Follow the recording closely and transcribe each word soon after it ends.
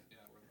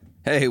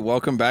Hey,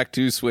 welcome back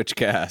to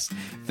Switchcast.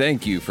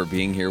 Thank you for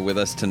being here with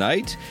us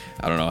tonight.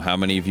 I don't know how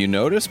many of you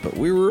noticed, but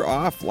we were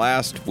off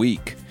last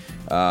week.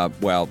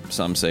 Well,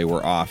 some say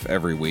we're off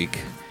every week.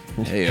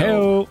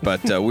 Hey-o.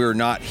 But we were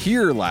not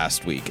here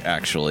last week,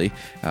 actually.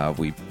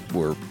 We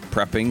were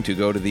prepping to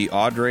go to the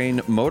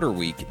Audrain Motor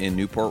Week in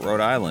Newport,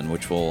 Rhode Island,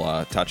 which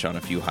we'll touch on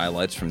a few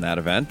highlights from that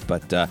event.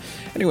 But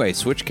anyway,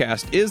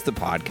 Switchcast is the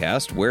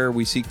podcast where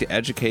we seek to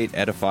educate,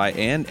 edify,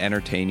 and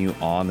entertain you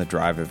on the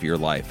drive of your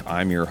life.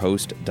 I'm your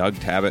host, Doug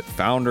Tabbitt,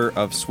 founder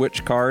of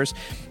Switch Cars,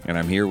 and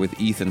I'm here with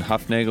Ethan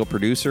Huffnagel,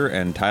 producer,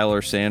 and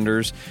Tyler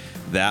Sanders,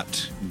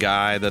 that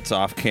guy that's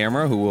off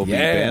camera, who will be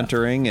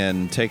bantering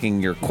and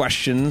taking your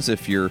questions.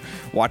 If you're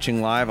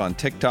watching live on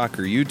TikTok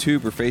or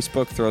YouTube or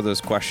Facebook, throw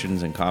those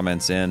questions and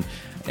comments in,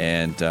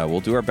 and we'll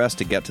do our best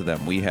to get to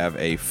them. We have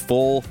a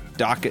full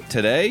docket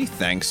today,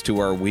 thanks to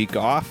our week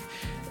off.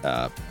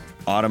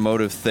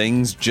 Automotive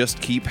things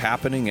just keep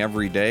happening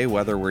every day,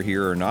 whether we're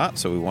here or not,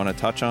 so we want to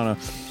touch on a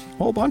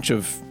whole bunch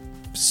of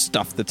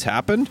stuff that's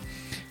happened,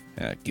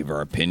 give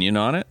our opinion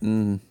on it,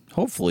 and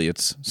hopefully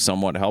it's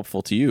somewhat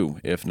helpful to you.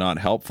 If not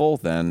helpful,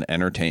 then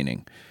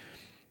entertaining.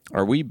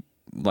 Are we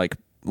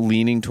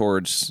leaning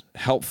towards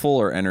helpful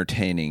or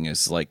entertaining?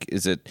 Is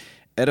it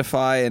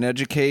edify and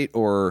educate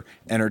or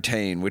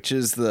entertain? Which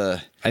is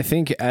the... I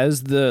think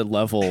as the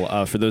level,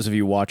 for those of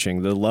you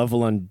watching, the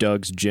level on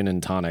Doug's gin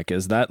and tonic,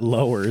 as that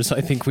lowers,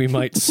 I think we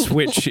might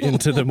switch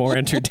into the more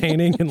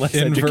entertaining and less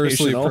inversely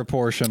educational.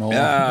 Proportional.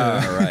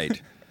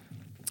 Right.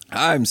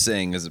 I'm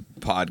saying as a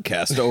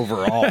podcast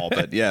overall,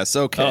 but yes,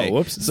 okay. Oh,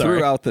 whoops, sorry.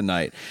 Throughout the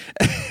night.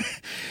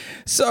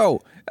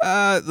 So,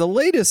 the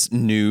latest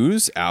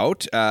news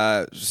out,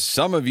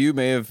 some of you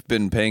may have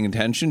been paying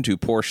attention to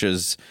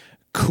Porsche's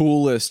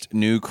coolest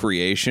new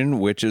creation,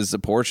 which is the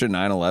Porsche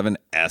 911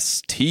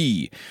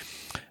 ST.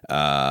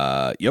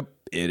 Yep,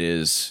 it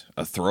is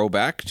a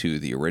throwback to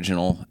the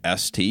original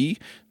ST.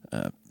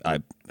 I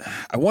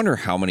wonder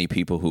how many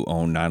people who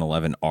own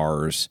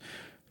 911Rs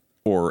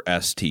or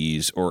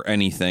STs or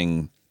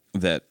anything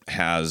that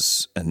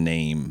has a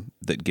name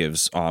that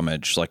gives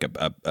homage, like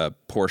a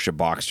Porsche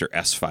Boxster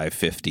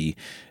S550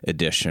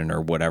 edition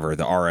or whatever,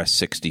 the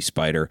RS60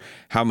 Spider.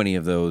 How many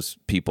of those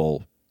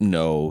people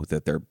know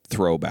that they're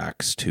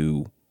throwbacks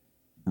to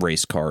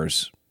race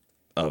cars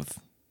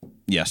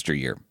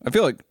yesteryear? I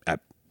feel like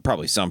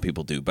probably some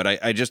people do, but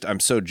I'm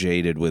so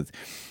jaded with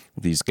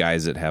these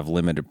guys that have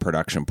limited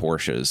production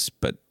Porsches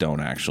but don't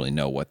actually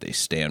know what they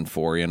stand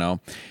for, you know?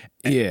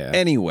 Yeah.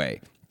 Anyway,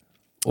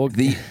 Well,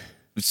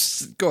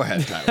 go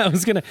ahead, Tyler. I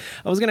was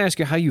gonna ask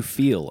you how you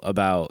feel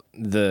about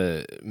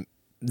the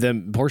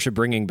Porsche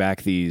bringing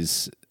back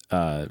these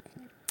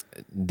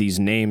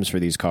names for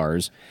these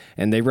cars,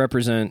 and they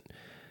represent.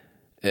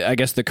 I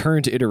guess the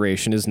current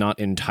iteration is not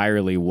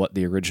entirely what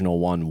the original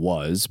one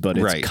was, but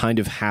it's kind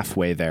of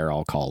halfway there.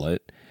 I'll call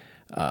it.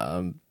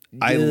 I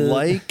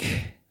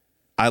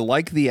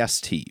like the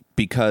ST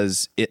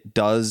because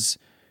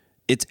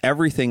it's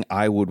everything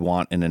I would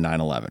want in a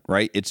 911,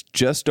 right? It's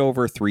just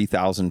over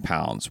 3,000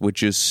 pounds,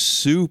 which is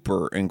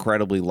super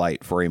incredibly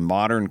light for a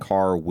modern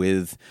car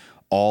with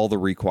all the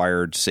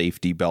required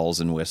safety bells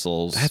and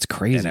whistles. That's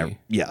crazy.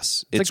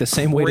 Yes. It's like the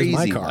same weight as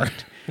my car.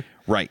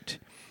 Right.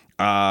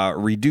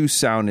 Reduced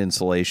sound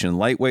insulation,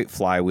 lightweight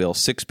flywheel,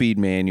 6-speed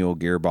manual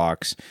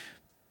gearbox,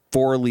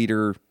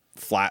 4-liter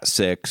flat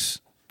six,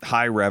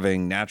 high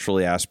revving,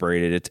 naturally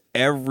aspirated. It's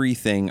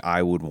everything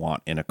I would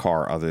want in a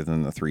car other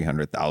than the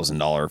 $300,000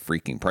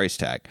 freaking price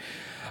tag.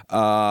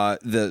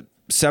 The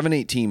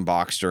 718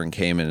 Boxster and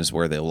Cayman is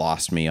where they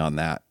lost me on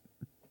that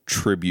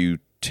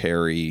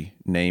tributary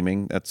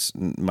naming. That's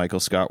Michael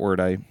Scott word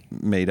I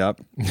made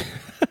up.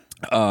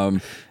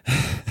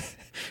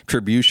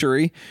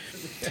 Tributary.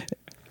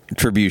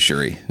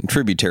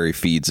 Tributary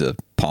feeds a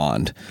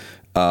pond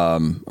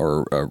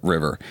or a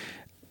river.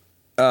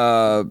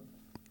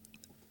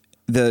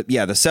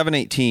 The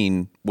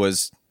 718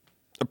 was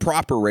a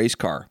proper race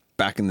car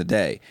back in the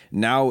day.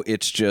 Now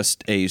it's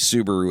just a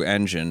Subaru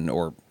engine,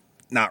 or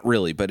not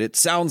really, but it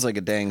sounds like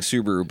a dang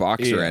Subaru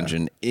Boxster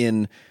engine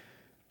in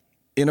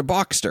a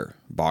Boxster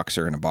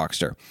in a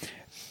Boxster.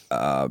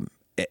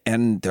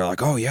 And they're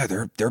like, oh yeah,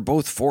 they're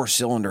both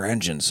 4-cylinder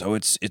engines, so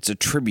it's a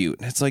tribute.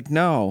 And it's like,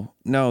 no,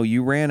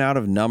 you ran out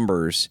of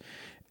numbers,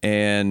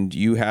 and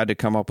you had to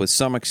come up with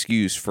some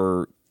excuse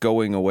for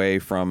going away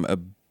from a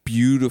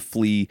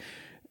beautifully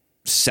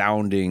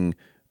sounding,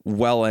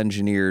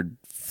 well-engineered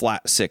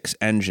flat 6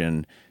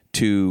 engine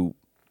to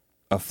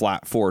a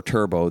flat 4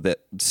 turbo that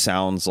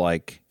sounds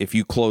like, if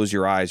you close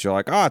your eyes, you're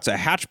like, oh, it's a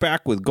hatchback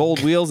with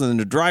gold wheels and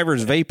the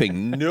driver's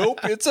vaping. Nope,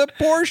 it's a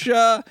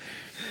Porsche.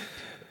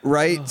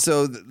 Right?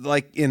 So,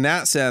 in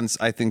that sense,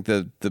 I think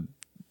the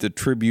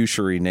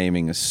tributary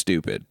naming is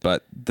stupid,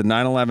 but the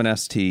 911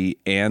 ST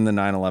and the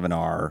 911R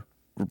are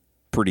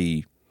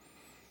pretty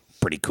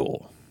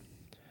cool.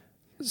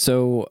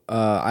 So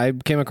I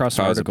came across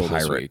an article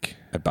this week.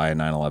 I'd buy a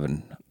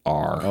 911R.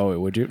 Oh,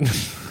 would you?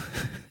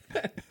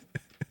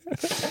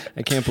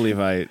 I can't believe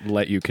I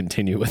let you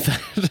continue with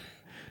that.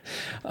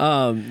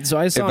 So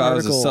I saw if I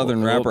was a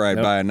Southern rapper,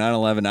 I'd buy a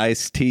 911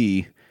 iced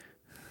tea.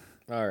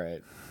 All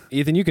right.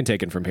 Ethan, you can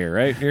take it from here,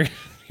 right?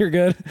 You're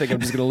good? I think I'm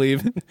just going to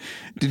leave.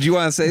 Did you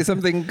want to say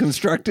something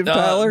constructive,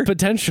 Tyler?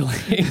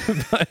 Potentially,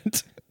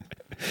 but...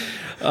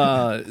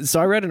 so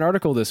I read an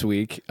article this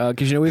week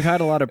because we've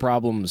had a lot of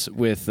problems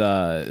with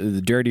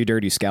the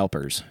dirty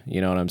scalpers.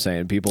 You know what I'm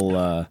saying?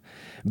 People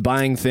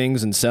buying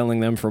things and selling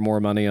them for more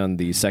money on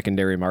the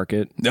secondary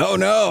market. No.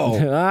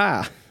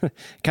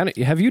 Kind of.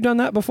 Have you done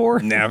that before?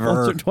 Never.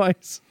 Once or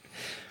twice.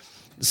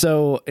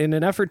 So in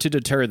an effort to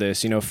deter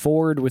this,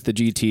 Ford with the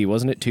GT,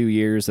 wasn't it 2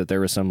 years that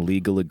there was some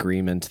legal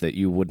agreement that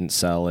you wouldn't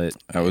sell it?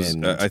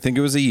 I think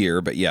it was a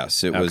year, but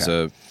yes, it was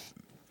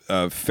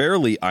a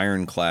fairly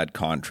ironclad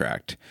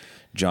contract.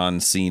 John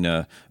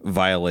Cena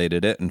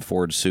violated it, and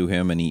Ford sued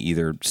him, and he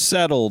either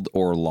settled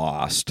or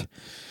lost.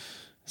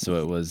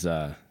 So it was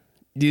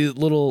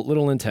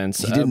little intense.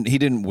 He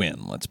didn't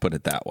win. Let's put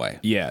it that way.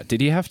 Yeah.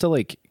 Did he have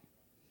to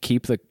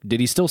did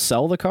he still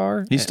sell the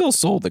car? He still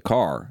sold the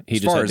car. He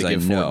just had to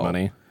give Ford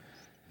money.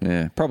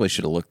 Yeah, probably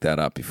should have looked that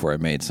up before I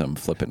made some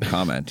flippant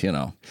comment.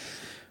 So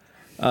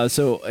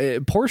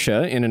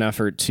Porsche, in an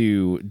effort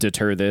to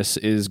deter this,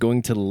 is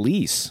going to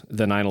lease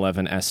the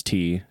 911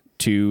 ST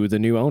to the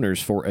new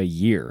owners for a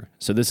year.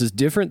 So this is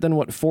different than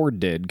what Ford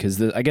did,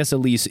 because I guess a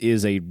lease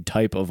is a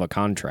type of a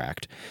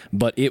contract,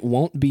 but it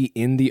won't be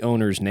in the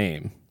owner's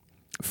name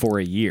for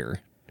a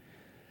year.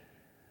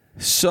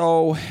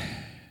 So,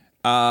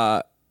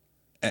 how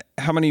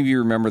many of you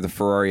remember the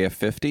Ferrari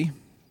F50?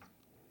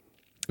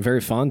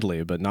 Very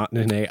fondly, but not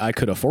in a I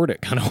could afford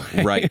it kind of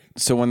way. Right.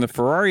 So when the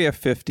Ferrari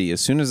F50,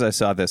 as soon as I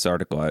saw this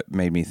article, it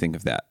made me think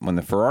of that. When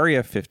the Ferrari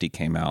F50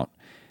 came out,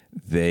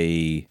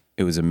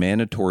 it was a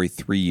mandatory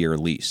 3-year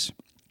lease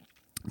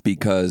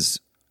because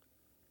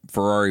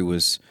Ferrari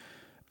was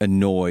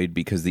annoyed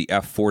because the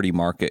F40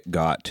 market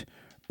got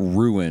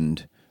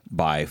ruined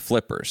by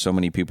flippers. So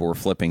many people were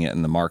flipping it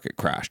and the market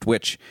crashed,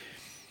 which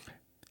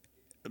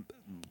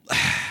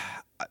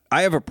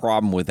I have a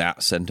problem with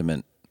that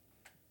sentiment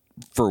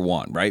for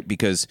one, right?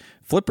 Because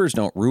flippers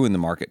don't ruin the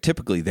market.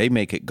 Typically, they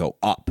make it go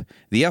up.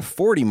 The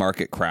F40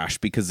 market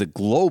crashed because the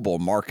global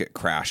market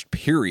crashed,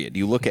 period.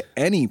 You look at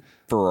any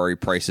Ferrari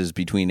prices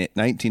between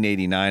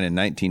 1989 and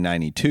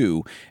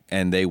 1992,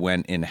 and they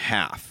went in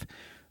half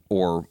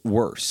or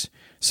worse.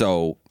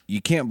 So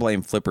you can't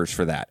blame flippers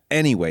for that.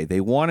 Anyway,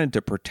 they wanted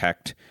to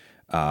protect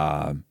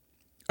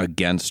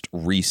against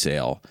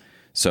resale,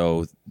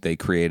 so they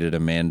created a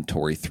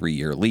mandatory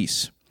 3-year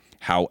lease.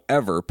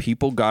 However,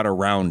 people got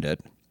around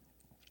it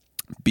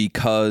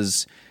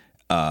because,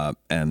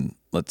 and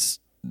let's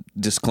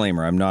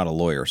disclaimer, I'm not a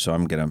lawyer, so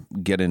I'm going to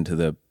get into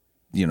the,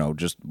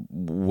 just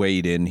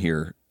wade in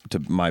here to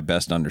my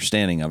best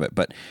understanding of it.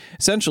 But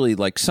essentially,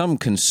 like some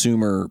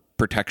consumer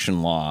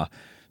protection law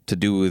to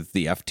do with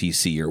the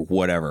FTC or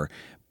whatever.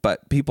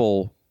 But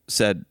people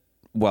said,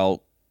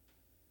 well,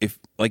 if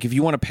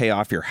you want to pay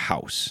off your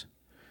house,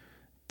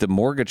 the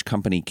mortgage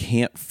company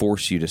can't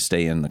force you to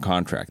stay in the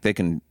contract. They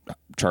can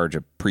charge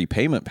a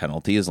prepayment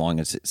penalty as long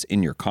as it's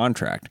in your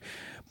contract,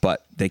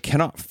 but they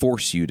cannot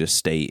force you to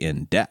stay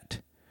in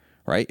debt,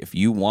 right? If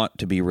you want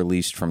to be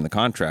released from the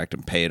contract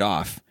and pay it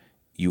off,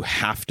 you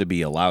have to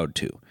be allowed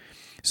to.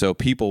 So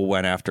people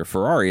went after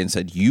Ferrari and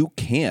said, you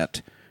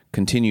can't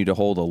continue to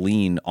hold a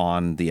lien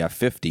on the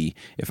F50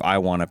 if I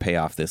want to pay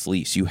off this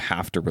lease. You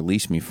have to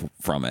release me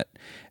from it.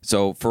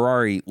 So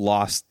Ferrari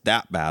lost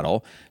that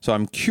battle. So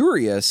I'm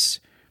curious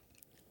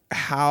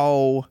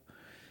how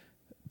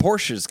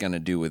Porsche is going to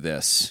do with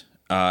this.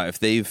 If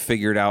they've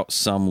figured out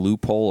some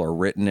loophole or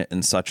written it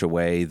in such a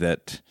way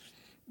that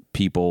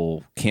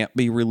people can't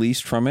be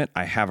released from it,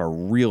 I have a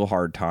real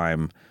hard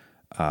time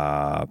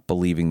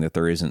believing that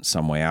there isn't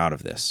some way out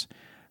of this.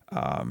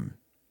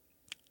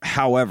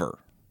 However,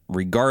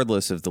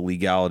 regardless of the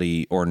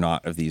legality or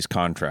not of these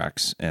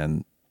contracts,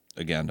 and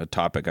again, a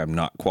topic I'm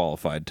not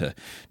qualified to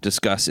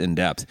discuss in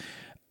depth,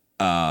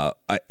 I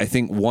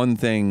think one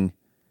thing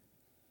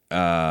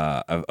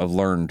I've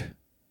learned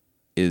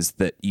is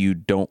that you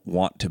don't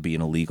want to be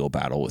in a legal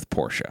battle with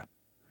Porsche,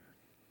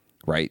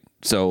 right?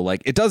 So,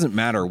 it doesn't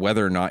matter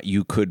whether or not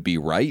you could be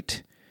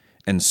right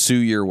and sue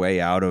your way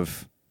out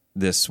of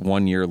this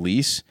 1-year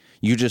lease.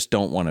 You just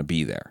don't want to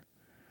be there.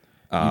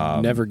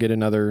 Never get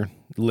another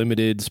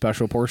limited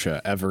special Porsche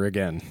ever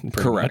again.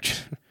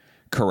 Correct.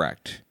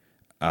 Correct.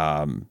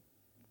 And,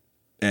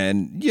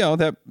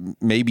 that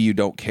maybe you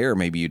don't care,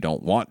 maybe you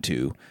don't want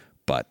to,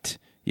 but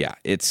yeah,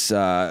 it's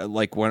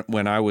like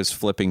when I was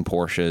flipping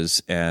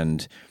Porsches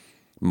and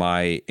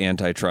my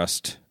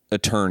antitrust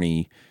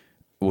attorney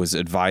was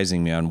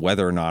advising me on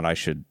whether or not I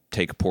should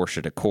take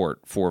Porsche to court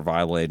for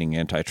violating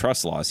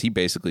antitrust laws. He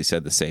basically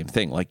said the same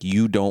thing.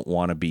 You don't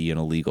want to be in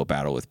a legal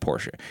battle with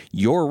Porsche.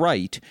 You're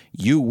right.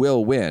 You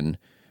will win,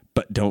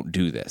 but don't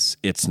do this.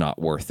 It's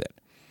not worth it.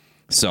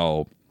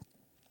 So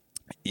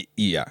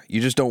yeah, you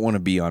just don't want to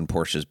be on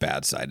Porsche's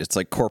bad side. It's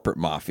like corporate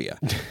mafia.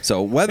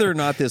 So whether or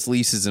not this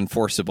lease is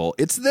enforceable,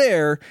 it's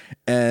there,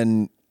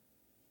 and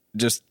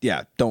just,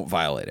 don't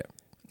violate it.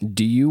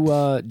 Do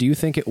you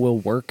think it will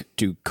work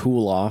to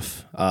cool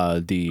off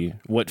the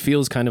what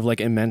feels kind of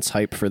like immense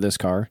hype for this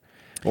car?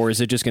 Or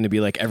is it just going to be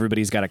like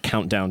everybody's got a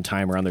countdown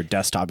timer on their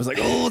desktop? It's like,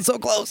 oh, it's so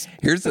close.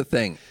 Here's the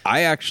thing.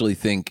 I actually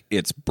think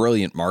it's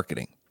brilliant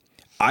marketing.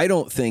 I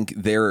don't think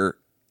they're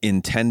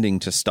intending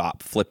to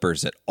stop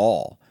flippers at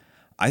all.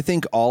 I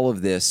think all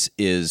of this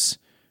is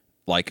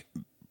like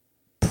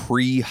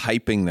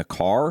pre-hyping the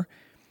car,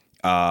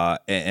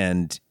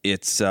 and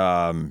it's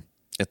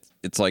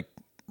like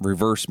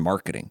reverse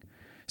marketing.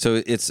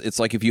 So it's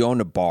like if you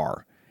owned a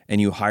bar and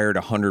you hired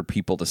 100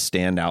 people to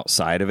stand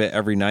outside of it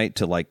every night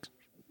to like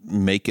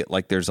make it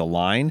like there's a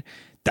line.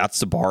 That's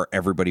the bar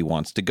everybody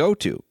wants to go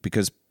to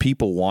because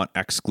people want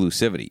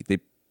exclusivity. They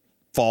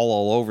fall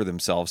all over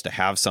themselves to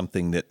have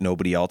something that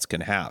nobody else can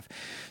have.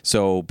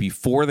 So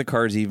before the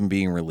car is even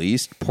being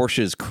released, Porsche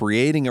is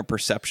creating a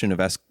perception of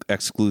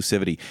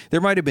exclusivity. There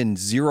might have been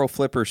 0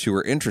 flippers who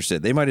were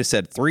interested. They might have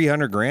said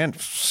 300 grand.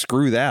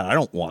 Screw that. I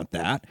don't want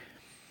that.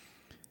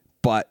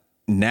 But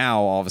now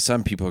all of a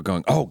sudden people are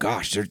going, oh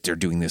gosh, they're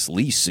doing this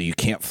lease, so you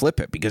can't flip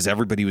it because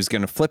everybody was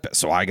going to flip it.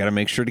 So I got to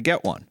make sure to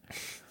get one.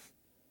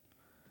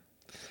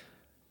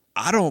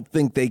 I don't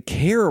think they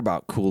care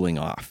about cooling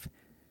off.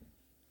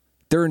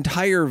 Their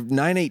entire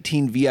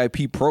 918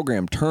 VIP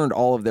program turned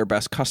all of their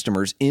best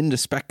customers into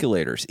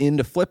speculators,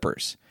 into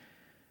flippers.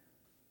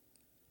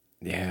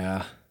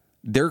 Yeah.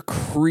 They're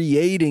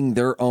creating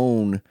their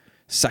own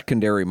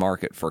secondary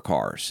market for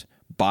cars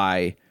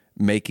by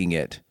making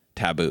it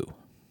taboo.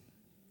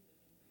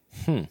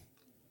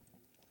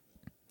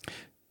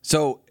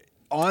 So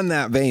on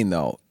that vein,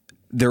 though,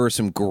 there were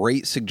some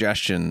great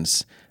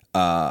suggestions.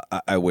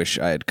 I wish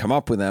I had come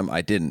up with them.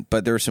 I didn't.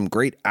 But there are some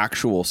great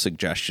actual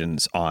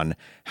suggestions on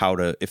how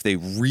to, if they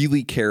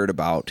really cared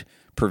about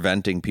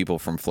preventing people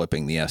from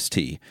flipping the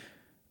ST,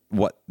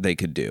 what they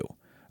could do.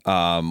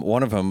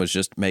 One of them was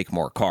just make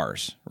more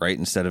cars, right?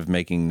 Instead of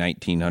making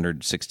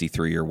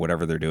 1963 or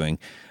whatever they're doing,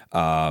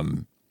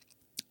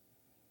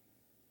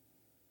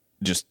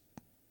 just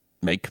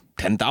make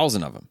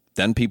 10,000 of them.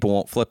 Then people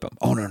won't flip them.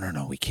 Oh,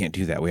 no, we can't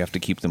do that. We have to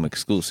keep them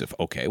exclusive.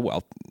 Okay,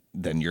 well,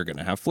 then you're going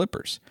to have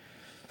flippers.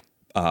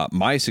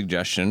 My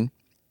suggestion,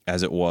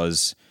 as it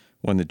was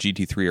when the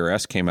GT3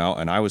 RS came out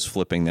and I was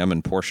flipping them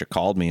and Porsche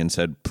called me and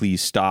said,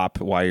 please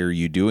stop. Why are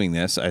you doing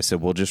this? I said,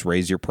 well, just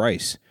raise your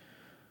price.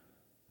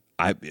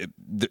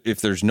 If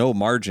there's no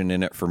margin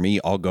in it for me,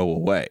 I'll go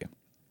away.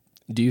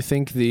 Do you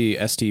think the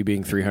ST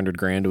being 300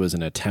 grand was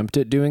an attempt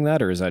at doing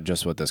that, or is that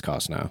just what this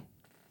costs now?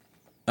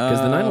 Because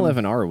the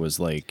 911R was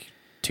like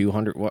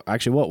 200. Well,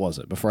 actually, what was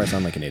it? Before I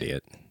sound like an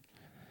idiot.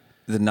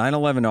 The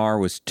 911R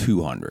was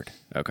 200.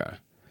 Okay.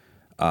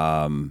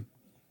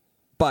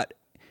 But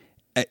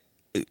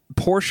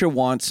Porsche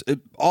wants,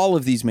 all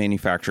of these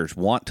manufacturers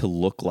want to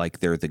look like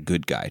they're the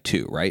good guy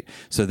too, right?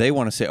 So they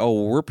want to say, oh,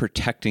 well, we're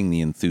protecting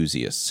the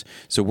enthusiasts.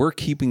 So we're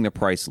keeping the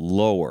price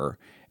lower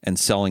and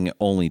selling it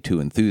only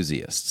to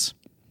enthusiasts.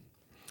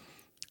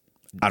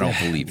 I don't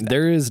believe that.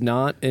 There is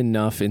not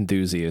enough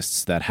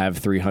enthusiasts that have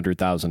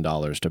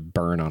 $300,000 to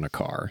burn on a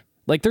car.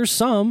 Like there's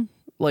some,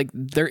 like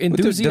they're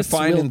enthusiasts.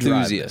 Define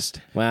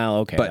enthusiast. Well,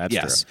 okay, but that's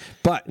yes, true.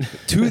 But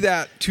to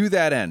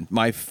that end,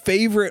 my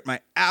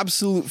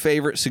absolute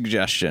favorite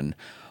suggestion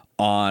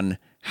on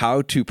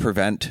how to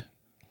prevent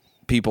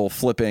people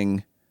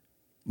flipping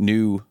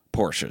new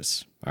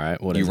Porsches. All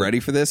right, what you is ready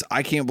for this?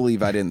 I can't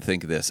believe I didn't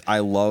think of this. I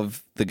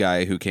love the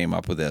guy who came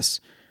up with this,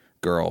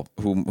 girl,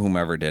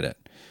 whomever did it.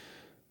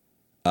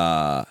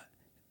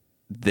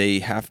 They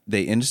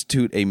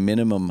institute a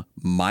minimum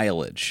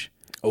mileage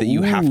that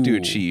you have to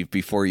achieve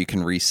before you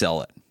can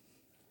resell it.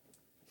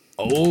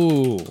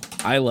 Oh,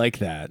 I like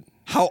that.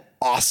 How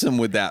awesome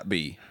would that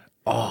be?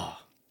 Oh,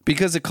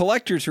 because the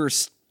collectors who are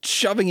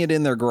shoving it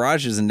in their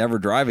garages and never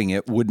driving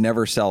it would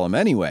never sell them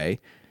anyway.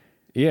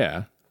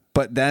 Yeah.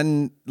 But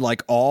then,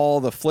 like, all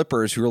the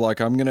flippers who are like,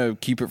 I'm going to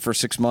keep it for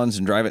 6 months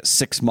and drive it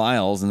 6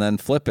 miles and then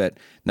flip it.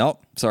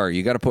 Nope, sorry,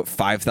 you got to put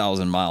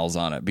 5,000 miles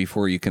on it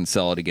before you can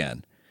sell it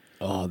again.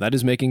 Oh, that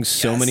is making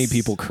so many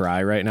people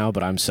cry right now,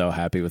 but I'm so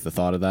happy with the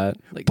thought of that.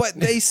 Like, but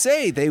they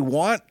say they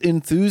want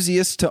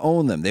enthusiasts to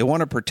own them. They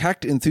want to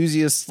protect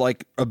enthusiasts'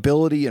 like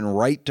ability and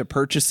right to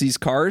purchase these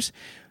cars.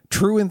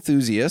 True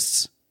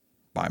enthusiasts,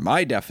 by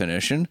my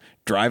definition,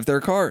 drive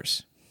their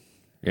cars.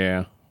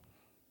 Yeah.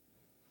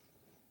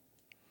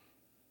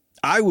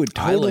 I would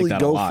totally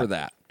go for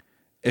that.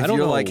 If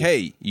you're like,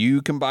 hey,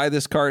 you can buy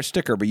this car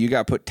sticker, but you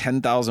got to put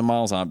 10,000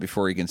 miles on it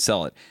before you can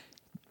sell it.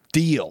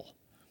 Deal.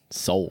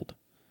 Sold.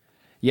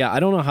 Yeah,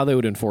 I don't know how they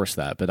would enforce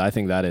that, but I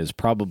think that is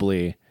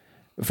probably,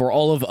 for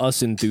all of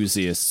us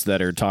enthusiasts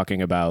that are talking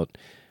about,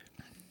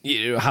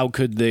 you know, how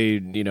could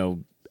they,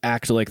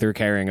 act like they're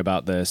caring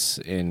about this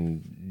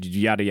and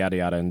yada, yada,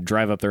 yada, and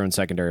drive up their own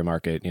secondary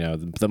market,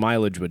 the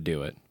mileage would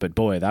do it. But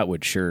boy, that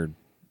would sure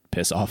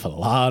piss off a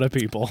lot of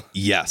people.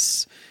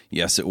 Yes.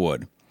 Yes, it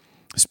would.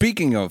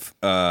 Speaking of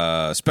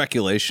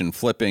speculation,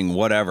 flipping,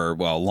 whatever,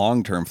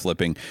 long-term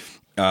flipping,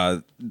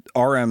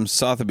 RM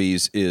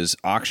Sotheby's is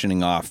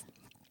auctioning off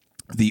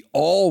the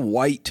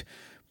all-white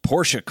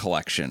Porsche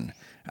collection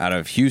out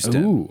of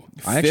Houston. Ooh,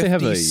 I actually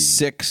have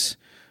 56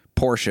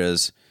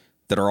 Porsches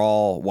that are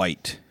all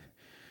white,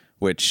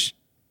 which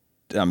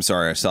I'm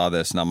sorry, I saw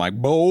this and I'm like,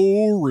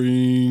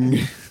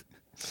 boring.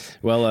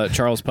 Well,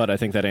 Charles Putt, I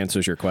think that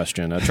answers your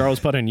question. Charles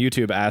Putt on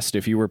YouTube asked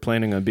if you were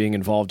planning on being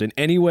involved in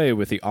any way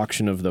with the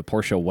auction of the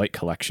Porsche White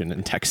Collection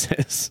in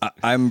Texas.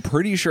 I'm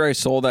pretty sure I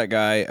sold that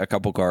guy a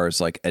couple cars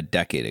like a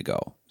decade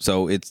ago.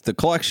 So the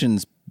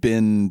collection's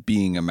been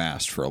being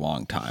amassed for a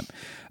long time.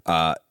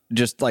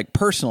 Just like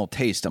personal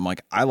taste, I'm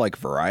like, I like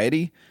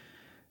variety.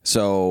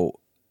 So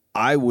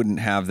I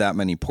wouldn't have that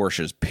many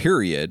Porsches,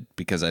 period,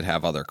 because I'd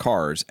have other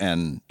cars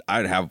and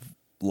I'd have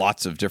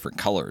lots of different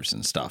colors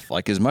and stuff.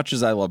 Like, as much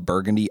as I love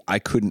burgundy, I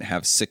couldn't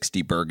have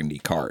 60 burgundy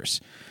cars.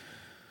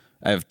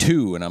 I have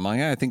 2 and I'm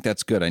like, I think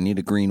that's good. I need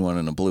a green one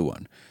and a blue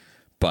one.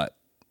 But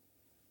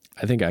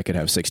I think I could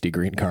have 60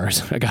 green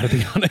cars. I got to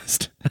be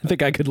honest. I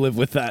think I could live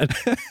with that.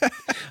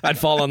 I'd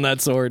fall on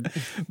that sword.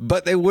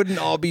 But they wouldn't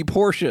all be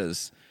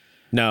Porsches.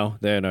 No,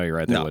 you're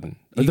right. They wouldn't.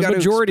 You The gotta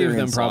majority of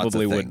them experience lots of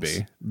probably would things.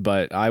 be,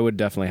 but I would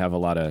definitely have a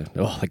lot of,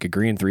 like a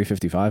green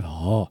 355.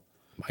 Oh,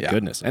 my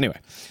goodness. Anyway.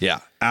 Yeah,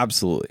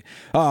 absolutely.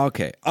 Oh,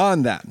 okay.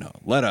 On that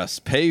note, let us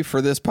pay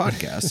for this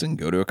podcast and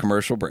go to a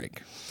commercial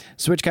break.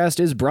 Switchcast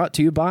is brought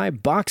to you by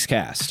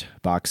Boxcast.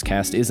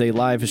 Boxcast is a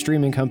live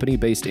streaming company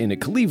based in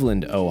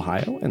Cleveland,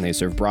 Ohio, and they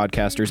serve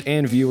broadcasters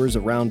and viewers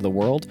around the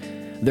world.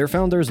 Their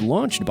founders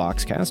launched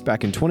Boxcast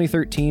back in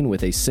 2013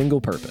 with a single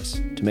purpose: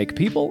 to make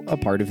people a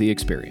part of the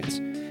experience.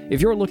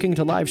 If you're looking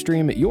to live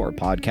stream your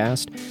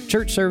podcast,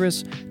 church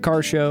service,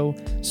 car show,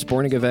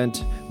 sporting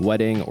event,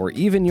 wedding, or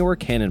even your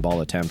cannonball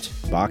attempt,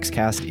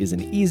 Boxcast is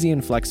an easy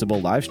and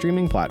flexible live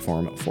streaming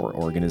platform for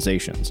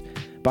organizations.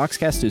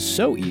 Boxcast is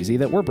so easy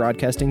that we're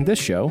broadcasting this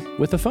show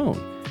with a phone.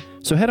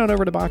 So head on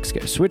over to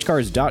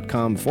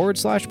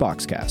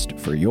switchcars.com/Boxcast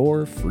for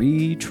your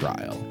free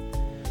trial.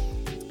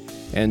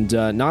 And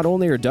not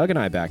only are Doug and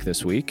I back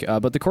this week,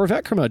 but the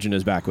Corvette curmudgeon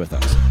is back with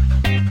us.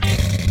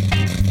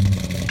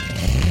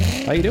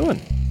 How you doing?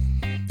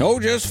 Oh,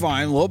 just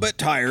fine. A little bit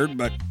tired,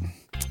 but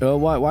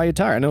Why are you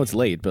tired? I know it's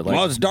late, but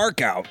well, it's dark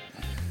out.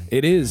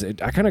 It is.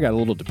 I kind of got a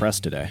little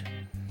depressed today.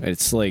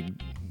 It's like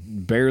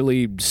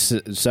barely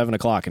 7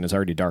 o'clock and it's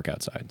already dark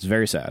outside. It's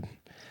very sad.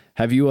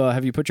 Have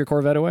you put your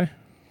Corvette away?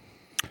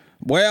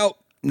 Well,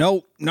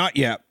 no, not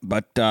yet.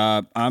 But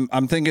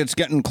I'm thinking it's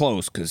getting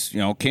close because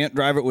can't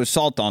drive it with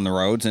salt on the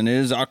roads, and it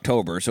is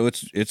October, so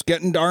it's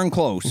getting darn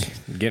close.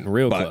 Getting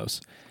real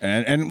close.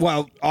 And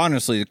well,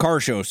 honestly, the car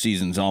show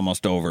season's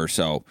almost over,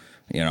 so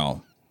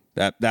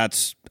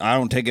that's I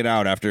don't take it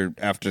out after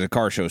the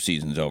car show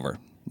season's over.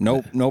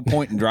 No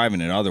point in driving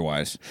it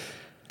otherwise.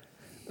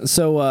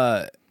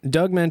 So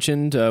Doug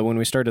mentioned when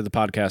we started the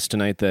podcast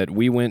tonight that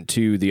we went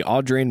to the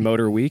Audrain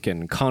Motor Week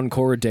and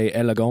Concours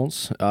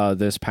d'Elegance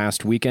this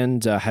past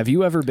weekend. Have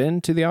you ever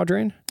been to the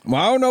Audrain? Well,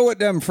 I don't know what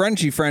them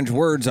French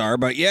words are,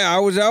 but yeah, I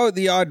was out at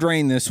the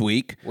Audrain this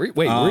week. Were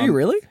you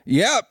really?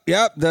 Yep.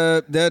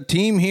 The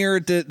team here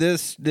at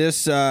this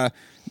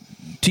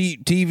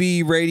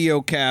TV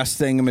radio cast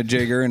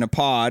thingamajigger in a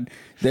pod,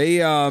 they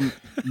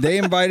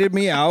invited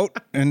me out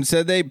and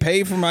said they'd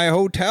pay for my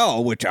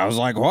hotel, which I was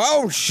like,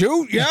 "Whoa,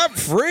 shoot, yeah,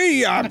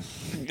 free, I'm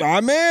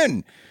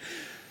in."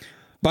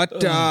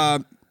 But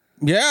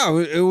yeah,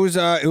 it was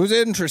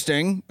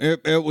interesting.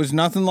 It was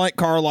nothing like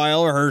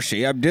Carlisle or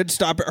Hershey. I did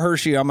stop at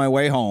Hershey on my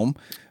way home,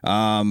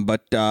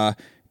 but it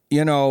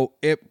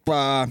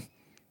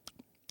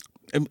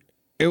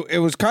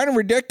was kind of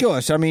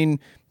ridiculous. I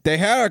mean, they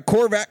had a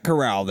Corvette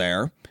corral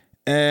there,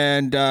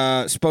 and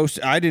I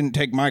didn't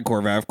take my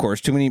Corvette, of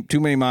course. Too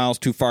many miles,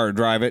 too far to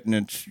drive it, and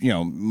it's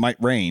might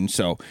rain.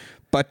 So,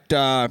 but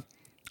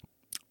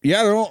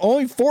yeah, there were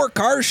only 4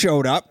 cars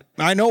showed up.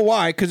 I know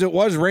why, because it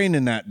was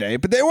raining that day.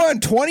 But they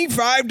wanted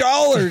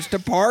 $25 to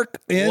park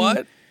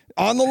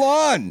on the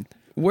lawn.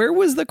 Where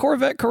was the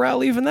Corvette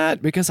corral even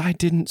at? Because I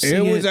didn't see it.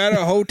 It was at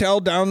a hotel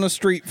down the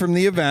street from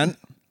the event.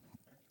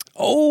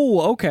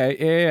 Oh, okay.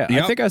 Yeah.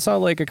 Yep. I think I saw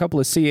like a couple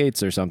of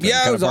C8s or something.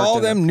 Yeah, it was all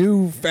them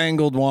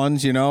newfangled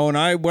ones, and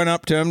I went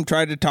up to them,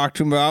 tried to talk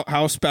to them about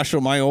how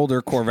special my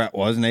older Corvette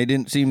was, and they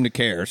didn't seem to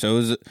care. So it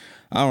was,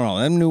 I don't know,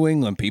 them New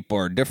England people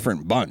are a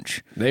different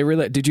bunch. They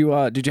really did. You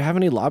have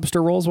any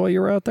lobster rolls while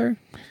you were out there?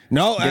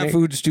 No, that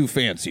food's too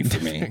fancy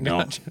for me.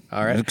 No,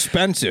 all right, it's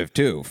expensive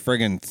too.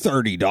 Friggin'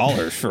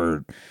 $30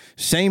 for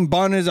same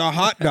bun as a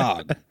hot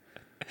dog.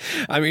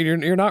 I mean,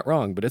 you're not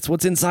wrong, but it's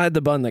what's inside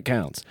the bun that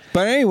counts.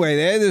 But anyway,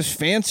 they had this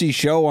fancy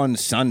show on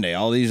Sunday,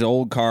 all these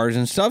old cars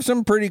and stuff,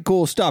 some pretty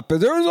cool stuff. But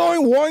there was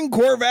only 1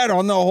 Corvette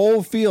on the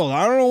whole field.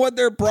 I don't know what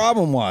their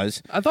problem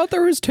was. I thought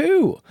there was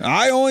 2.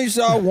 I only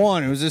saw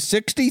 1. It was a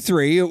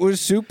 63. It was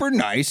super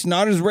nice.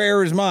 Not as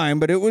rare as mine,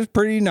 but it was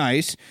pretty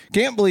nice.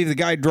 Can't believe the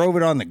guy drove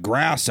it on the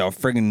grass. So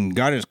friggin'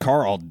 got his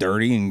car all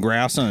dirty and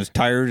grass on his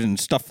tires and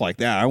stuff like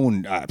that. I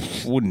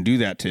wouldn't do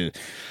that to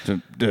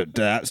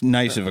that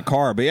nice of a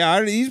car. But yeah,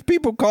 these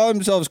people call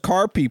themselves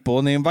car people,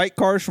 and they invite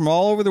cars from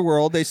all over the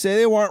world. They say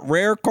they want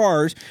rare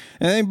cars,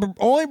 and they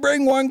only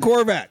bring 1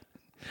 Corvette.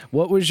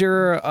 What was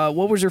your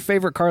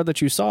favorite car that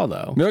you saw,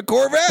 though? The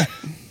Corvette.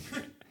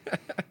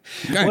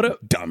 What a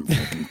dumb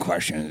freaking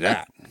question is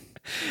that?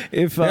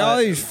 If all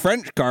these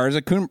French cars,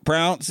 I couldn't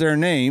pronounce their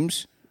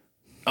names.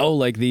 Oh,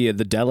 like the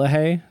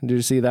Delahaye? Did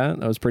you see that?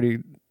 That was pretty...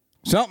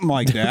 Something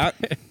like that.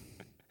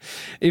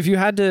 If you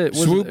had to...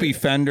 Swoopy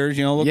fenders,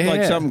 looked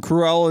like something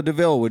Cruella de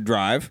Vil would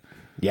drive.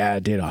 Yeah,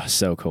 it did. Oh,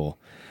 so cool.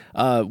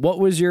 What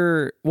was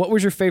your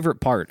favorite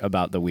part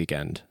about the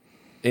weekend?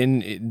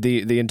 In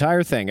the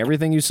entire thing,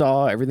 everything you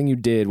saw, everything you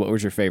did, what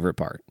was your favorite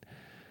part?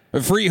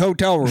 The free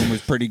hotel room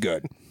was pretty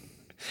good.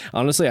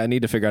 Honestly, I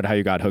need to figure out how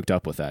you got hooked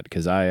up with that,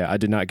 because I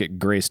did not get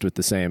graced with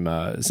the same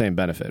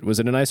benefit. Was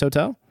it a nice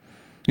hotel?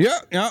 Yeah,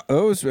 it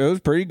was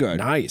pretty good.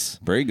 Nice.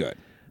 Pretty good.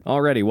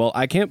 Alrighty, well,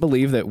 I can't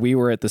believe that we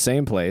were at the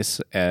same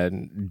place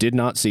and did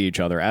not see each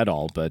other at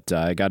all, but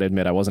I got to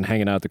admit I wasn't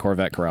hanging out at the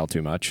Corvette Corral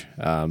too much.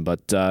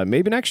 But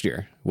maybe next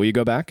year. Will you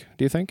go back,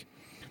 do you think?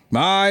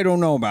 I don't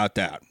know about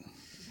that.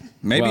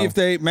 Maybe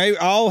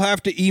I'll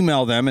have to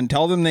email them and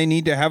tell them they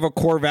need to have a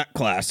Corvette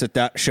class at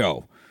that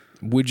show.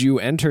 Would you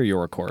enter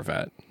your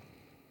Corvette?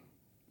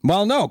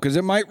 Well, no, because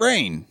it might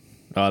rain.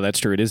 Oh, that's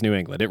true. It is New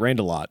England. It rained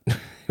a lot. It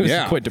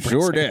was quite depressing.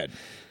 Sure did.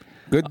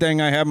 Good thing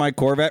I have my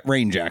Corvette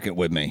rain jacket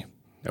with me.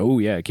 Oh,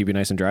 yeah. Keep you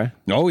nice and dry?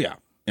 Oh, yeah.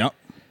 Yep.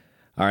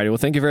 All right. Well,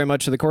 thank you very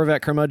much to the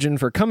Corvette Curmudgeon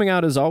for coming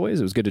out as always.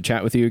 It was good to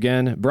chat with you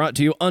again. Brought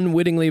to you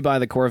unwittingly by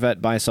the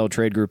Corvette Buy Sell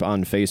Trade Group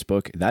on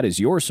Facebook. That is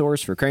your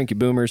source for cranky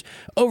boomers,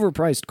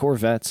 overpriced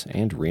Corvettes,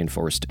 and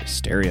reinforced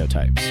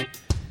stereotypes.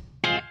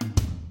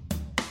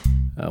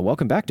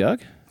 Welcome back,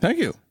 Doug. Thank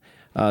you.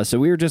 So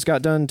we just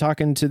got done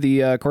talking to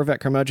the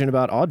Corvette Curmudgeon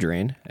about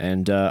Audrain,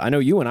 and I know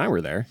you and I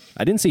were there.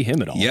 I didn't see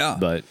him at all. Yeah.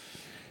 But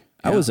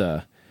that was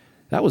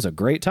a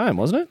great time,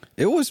 wasn't it?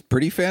 It was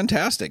pretty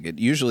fantastic. It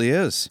usually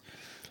is.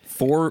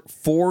 For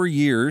 4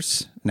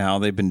 years now,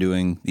 they've been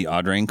doing the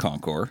Audrain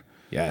Concours.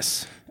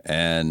 Yes.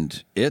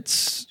 And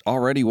it's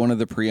already one of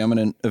the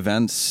preeminent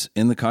events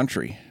in the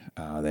country.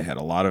 They had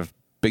a lot of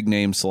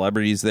big-name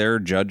celebrities there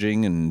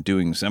judging and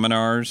doing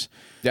seminars.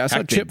 Yeah, I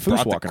saw Chip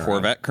Foose walking the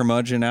Corvette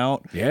curmudgeon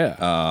out.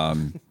 Yeah.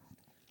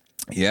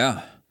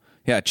 Yeah,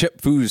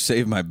 Chip Foose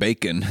saved my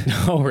bacon.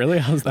 Oh, really?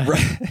 How's that?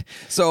 Right.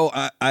 So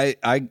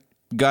I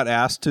got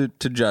asked to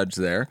judge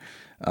there.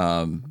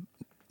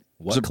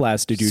 What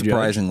class did you judge?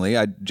 Surprisingly,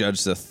 I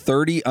judged the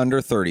 30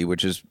 under 30,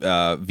 which is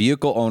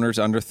vehicle owners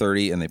under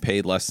 30, and they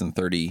paid less than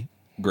 30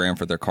 grand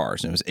for their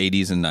cars. And it was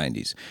 80s and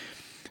 90s.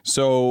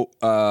 So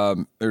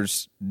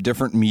there's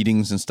different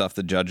meetings and stuff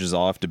the judges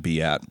all have to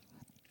be at,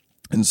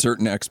 and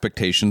certain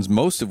expectations,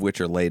 most of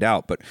which are laid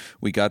out. But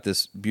we got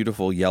this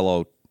beautiful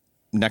yellow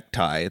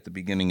necktie at the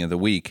beginning of the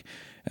week,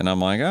 and I'm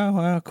like, oh,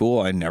 well,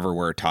 cool. I never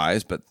wear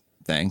ties, but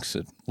thanks.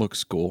 It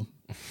looks cool.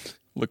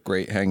 Look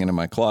great hanging in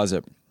my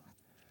closet.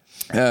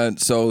 And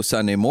so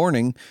Sunday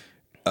morning,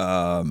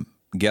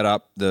 get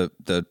up.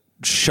 The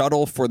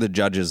shuttle for the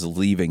judges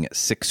leaving at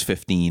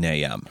 6:15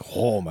 a.m.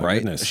 Oh, my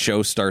goodness. The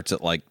show starts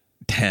at like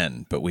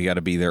 10, but we got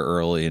to be there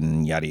early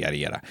and yada, yada,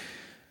 yada.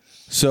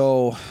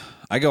 So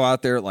I go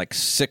out there at like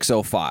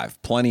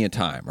 6:05, plenty of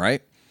time,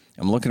 right?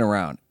 I'm looking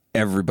around.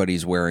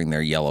 Everybody's wearing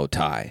their yellow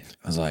tie.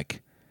 I was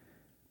like,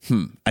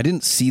 I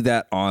didn't see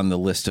that on the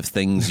list of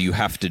things you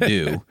have to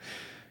do.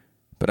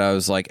 But I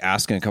was like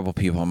asking a couple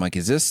people, I'm like,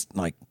 is this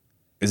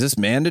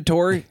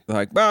mandatory? They're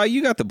like, well,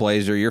 you got the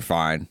blazer, you're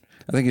fine.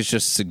 I think it's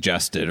just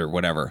suggested or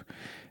whatever.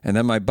 And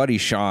then my buddy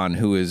Sean,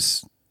 who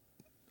is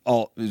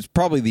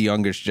probably the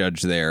youngest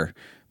judge there,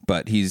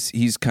 but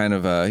he's kind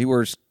of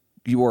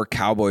he wore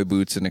cowboy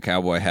boots and a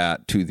cowboy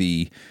hat to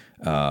the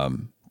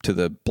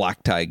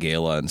black tie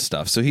gala and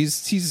stuff. So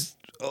he's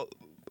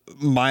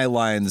my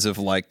lines of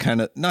like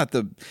kind of not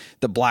the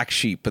black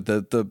sheep, but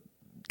the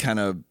kind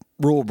of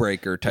rule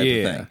breaker type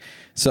of thing.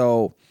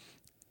 So,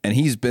 and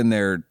he's been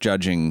there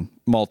judging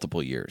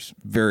multiple years.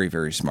 Very,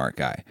 very smart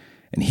guy.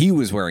 And he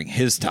was wearing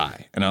his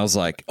tie. And I was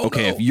like,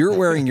 if you're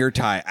wearing your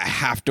tie, I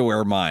have to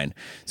wear mine.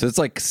 So it's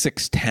like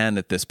 6:10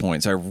 at this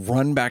point. So I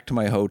run back to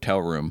my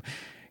hotel room,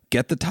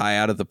 get the tie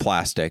out of the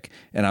plastic,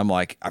 and I'm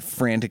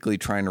frantically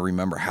trying to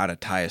remember how to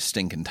tie a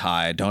stinking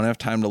tie. I don't have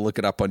time to look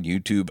it up on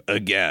YouTube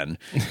again.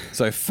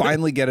 So I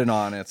finally get it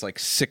on, and it's like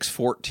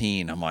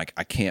 6:14. I'm like,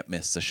 I can't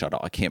miss the shuttle.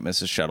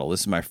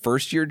 This is my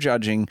first year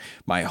judging.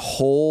 My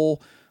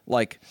whole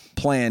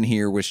plan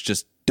here was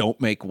just don't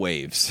make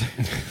waves.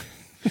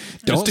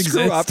 Don't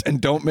screw up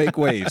and don't make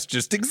waves.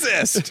 Just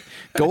exist.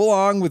 Go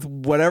along with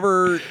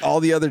whatever all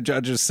the other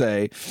judges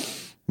say.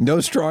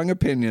 No strong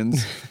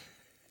opinions.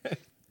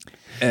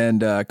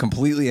 And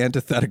completely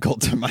antithetical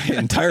to my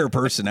entire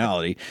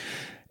personality.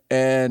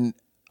 And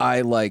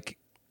I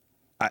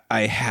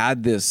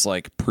had this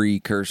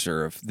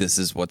precursor of this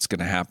is what's going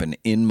to happen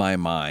in my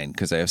mind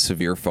because I have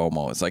severe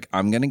FOMO. It's like,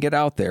 I'm going to get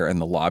out there and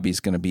the lobby's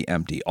going to be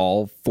empty.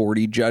 All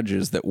 40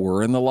 judges that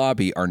were in the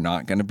lobby are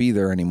not going to be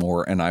there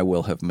anymore, and I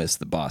will have missed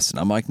the bus. And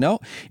I'm like, no,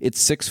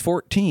 it's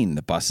 6:14.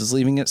 The bus is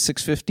leaving at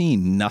 6:15.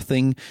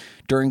 Nothing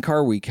during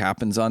car week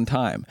happens on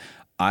time.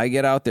 I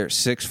get out there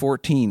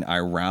 6:14. I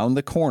round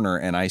the corner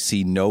and I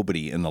see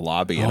nobody in the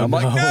lobby, and I'm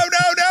like, no.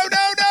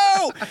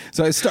 So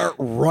So I start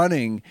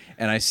running,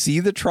 and I see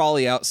the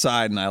trolley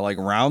outside, and I like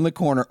round the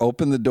corner,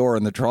 open the door,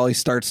 and the trolley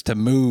starts to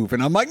move.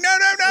 And I'm like, no.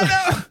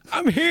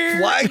 I'm here.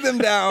 Flag them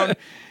down.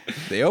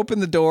 They open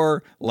the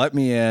door, let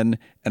me in,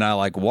 and I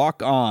like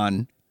walk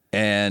on,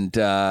 and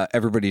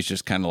everybody's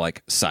just kind of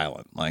like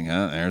silent. Like,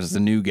 there's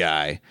the new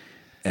guy.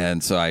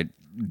 And so I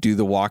do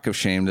the walk of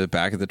shame to the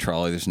back of the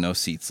trolley. There's no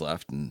seats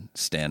left, and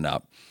stand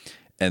up.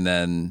 And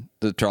then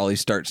the trolley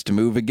starts to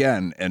move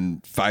again.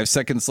 And 5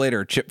 seconds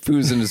later, Chip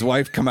Foose and his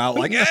wife come out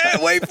like, hey,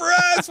 wait for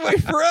us.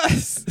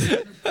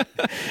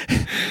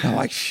 I'm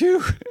like,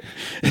 shoo.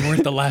 You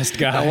weren't the last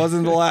guy. I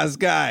wasn't the last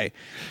guy.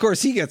 Of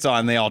course, he gets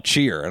on. They all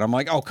cheer. And I'm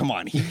like, oh, come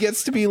on. He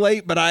gets to be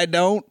late, but I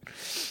don't.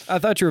 I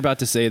thought you were about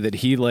to say that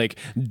he like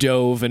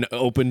dove and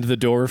opened the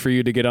door for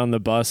you to get on the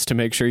bus to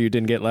make sure you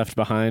didn't get left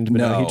behind. But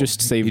no, he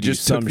just saved you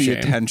some took shame. the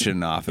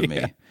attention off of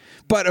me.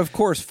 But of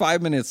course,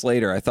 5 minutes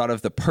later, I thought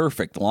of the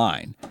perfect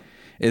line.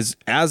 Is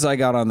as I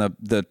got on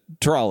the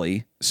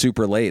trolley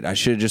super late, I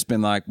should have just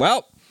been like,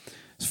 well,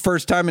 it's the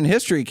first time in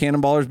history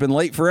Cannonballer's been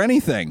late for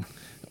anything.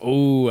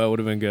 Oh, that would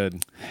have been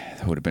good.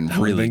 That would have been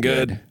really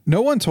good.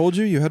 No one told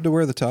you had to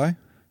wear the tie?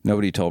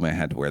 Nobody told me I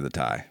had to wear the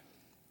tie.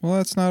 Well,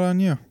 that's not on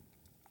you.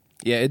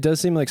 Yeah, it does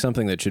seem like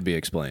something that should be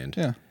explained.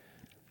 Yeah.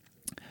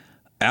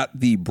 At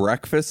the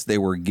breakfast, they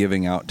were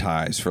giving out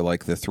ties for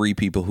like the 3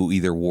 people who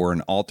either wore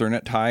an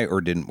alternate tie or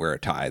didn't wear a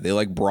tie. They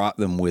like brought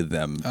them with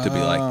them to be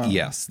like,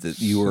 yes,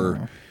 that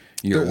you're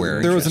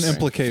wearing. There was this. an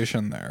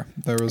implication there.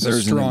 There was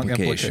a strong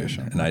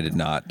implication, and I did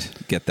not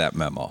get that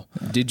memo.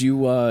 Did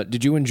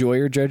you enjoy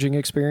your judging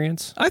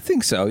experience? I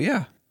think so.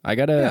 Yeah. I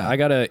got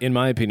a, in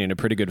my opinion, a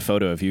pretty good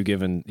photo of you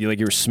giving you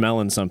were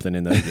smelling something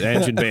in the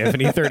engine bay of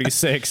an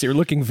E36. You're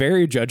looking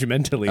very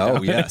judgmentally.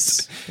 Oh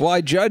yes. Well,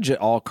 I judge at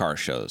all car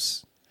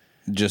shows.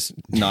 Just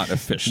not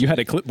officially. You had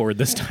a clipboard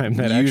this time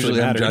that Usually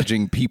actually I'm mattered.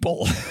 judging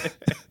people.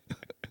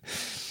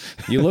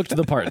 You looked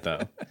the part,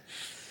 though.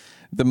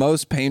 The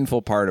most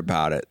painful part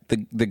about it,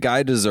 the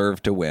guy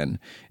deserved to win.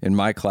 In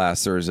my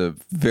class, there was a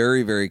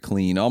very, very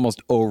clean,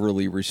 almost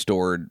overly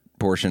restored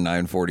Porsche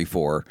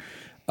 944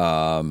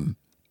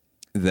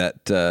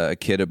 that a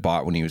kid had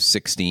bought when he was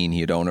 16.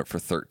 He had owned it for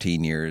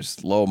 13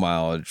 years. Low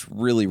mileage,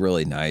 really,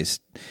 really nice.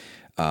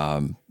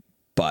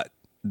 But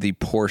the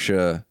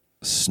Porsche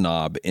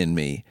snob in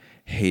me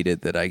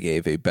hated that I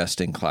gave a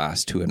best in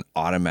class to an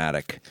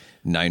automatic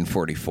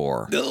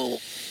 944.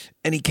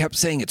 And he kept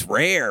saying it's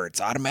rare, it's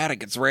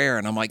automatic, it's rare,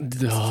 and I'm like,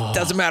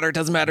 doesn't matter.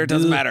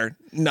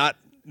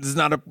 That's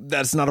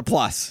not a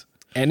plus.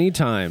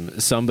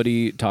 Anytime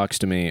somebody talks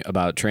to me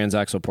about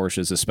transaxle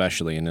Porsches,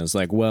 especially, and is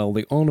like, well,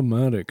 the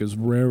automatic is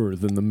rarer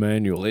than the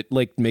manual, it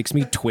like makes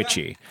me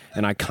twitchy,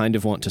 and I kind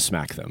of want to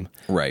smack them.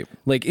 Right.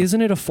 Like,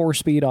 isn't it a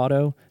 4-speed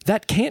auto?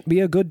 That can't be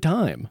a good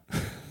time.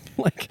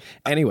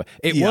 Anyway,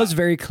 it was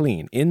very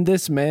clean. In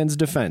this man's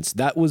defense,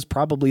 that was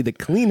probably the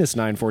cleanest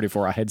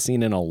 944 I had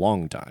seen in a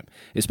long time,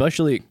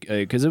 especially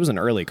because it was an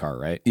early car,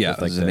 right? Yeah,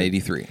 it was an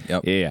 83.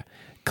 Yep. Yeah.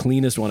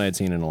 Cleanest one I'd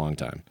seen in a long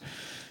time.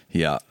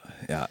 Yeah.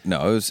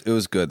 No, it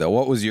was good, though.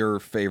 What was your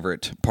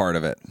favorite part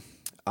of it?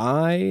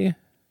 I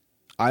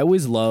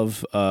always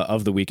love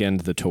of the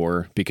weekend the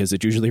tour because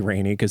it's usually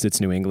rainy because it's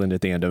New England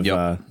at the end of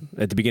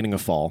at the beginning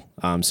of fall.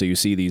 So you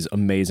see these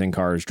amazing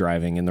cars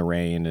driving in the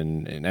rain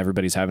and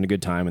everybody's having a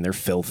good time and they're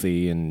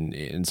filthy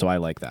and so I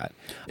like that.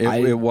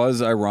 It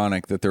was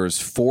ironic that there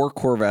was 4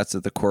 Corvettes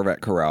at the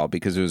Corvette Corral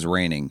because it was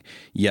raining.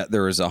 Yet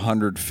there was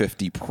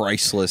 150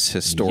 priceless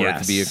historic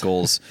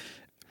vehicles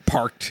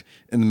parked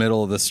in the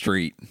middle of the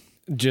street.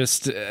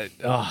 Just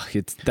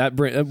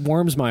it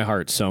warms my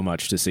heart so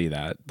much to see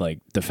that, like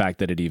the fact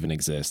that it even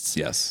exists.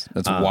 Yes,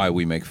 that's why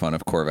we make fun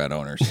of Corvette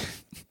owners.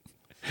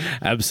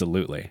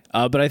 Absolutely.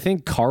 But I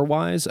think car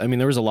wise, I mean,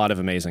 there was a lot of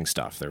amazing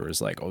stuff. There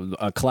was like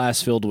a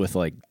class filled with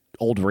like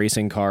old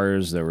racing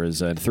cars. There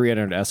was a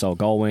 300 SL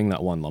Gullwing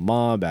that won Le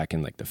Mans back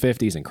in like the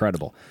 50s.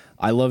 Incredible.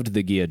 I loved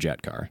the Ghia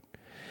jet car.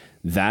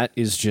 That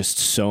is just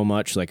so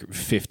much like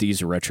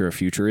 50s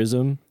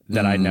retrofuturism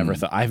that I never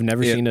thought. I've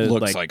never seen a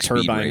like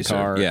turbine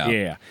car.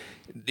 Yeah.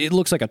 It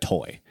looks like a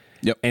toy.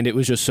 Yep. And it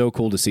was just so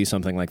cool to see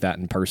something like that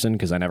in person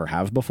because I never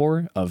have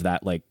before of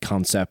that like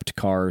concept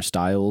car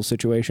style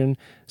situation.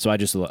 So I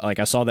just like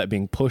I saw that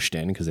being pushed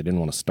in because I didn't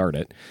want to start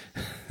it,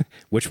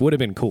 which would have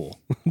been cool.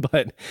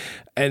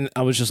 And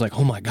I was just like,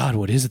 oh my God,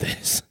 what is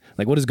this?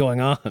 Like, what is going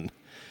on?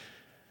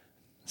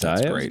 So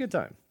That's great. It was a good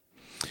time.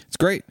 It's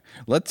great.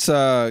 Let's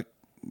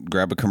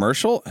grab a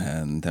commercial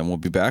and then we'll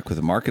be back with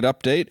a market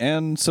update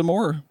and some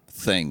more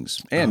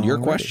things and your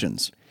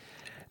questions.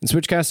 And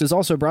Switchcast is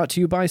also brought to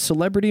you by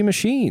Celebrity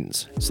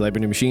Machines.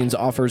 Celebrity Machines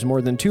offers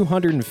more than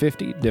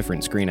 250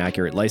 different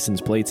screen-accurate license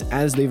plates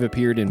as they've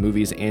appeared in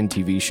movies and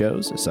TV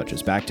shows, such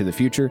as Back to the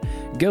Future,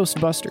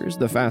 Ghostbusters,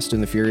 The Fast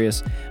and the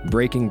Furious,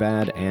 Breaking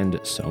Bad, and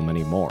so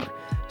many more.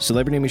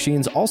 Celebrity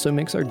Machines also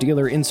makes our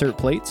dealer insert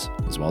plates,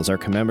 as well as our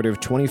commemorative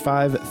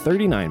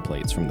 2539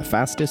 plates from the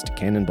fastest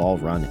cannonball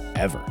run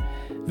ever.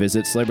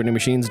 Visit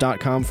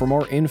CelebrityMachines.com for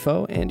more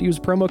info and use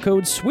promo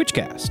code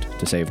SWITCHCAST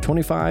to save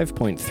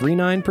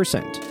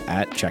 25.39%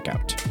 at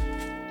checkout.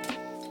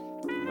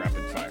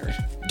 Rapid fire.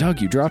 Doug,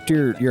 you dropped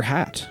your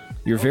hat.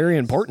 Your very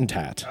important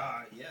hat.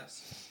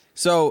 Yes.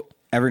 So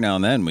every now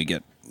and then we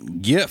get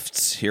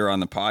gifts here on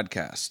the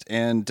podcast,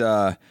 and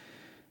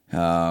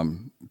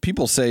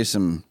people say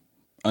some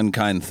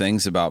unkind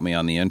things about me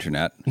on the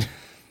internet.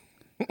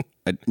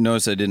 I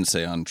notice I didn't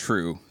say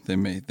untrue. They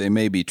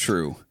may be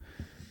true,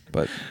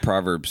 but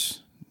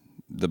Proverbs,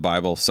 the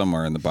Bible,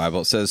 somewhere in the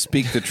Bible, it says,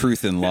 "Speak the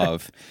truth in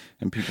love,"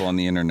 and people on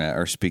the internet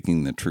are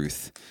speaking the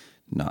truth,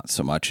 not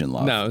so much in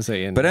love. No,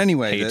 saying. But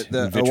anyway, hate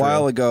a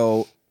while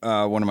ago,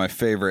 one of my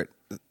favorite,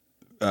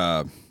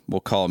 we'll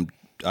call them,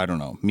 I don't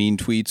know, mean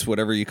tweets,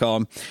 whatever you call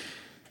them,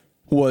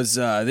 was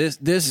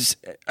this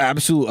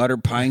absolute utter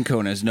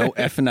pinecone has no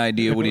effing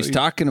idea what he's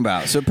talking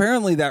about. So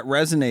apparently that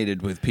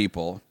resonated with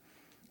people.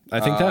 I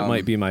think that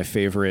might be my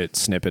favorite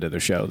snippet of the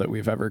show that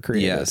we've ever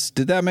created. Yes.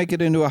 Did that make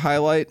it into a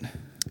highlight?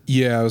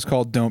 Yeah, it was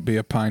called "Don't Be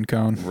a Pine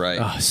Cone." Right.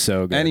 Oh,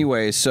 so good.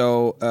 Anyway,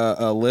 so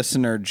a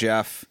listener,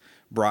 Jeff,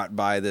 brought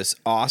by this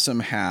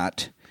awesome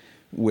hat,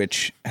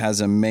 which has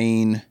a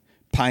main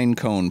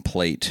pinecone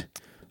plate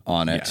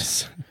on it.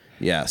 Yes.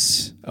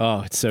 Yes.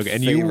 Oh, it's so good.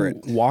 And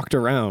Favorite. you walked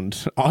around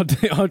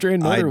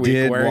Audrain Motor I Week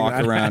did wearing walk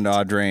that around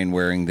hat. Audrain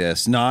wearing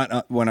this,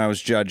 not when I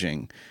was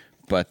judging.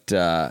 But,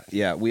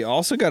 yeah, we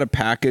also got a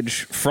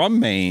package from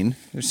Maine.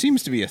 There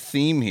seems to be a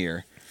theme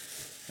here.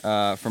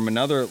 From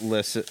another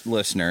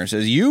listener. It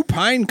says, "You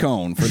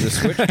pinecone for the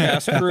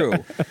Switchcast crew."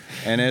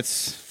 And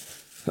it's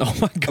Oh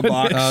my a goodness.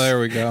 box Oh, there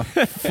we go.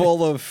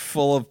 full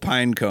of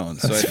pine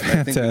cones. So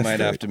I think we might fantastic.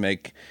 have to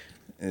make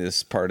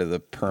this part of the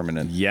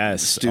permanent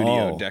Yes.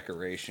 studio Oh.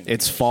 decoration.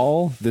 It's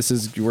fall.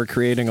 We're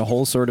creating a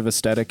whole sort of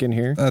aesthetic in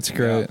here. That's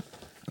great.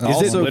 Is it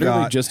also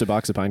literally got- just a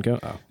box of pine cone?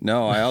 Oh.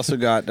 No, I also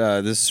got,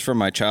 this is from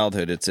my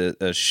childhood. It's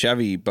a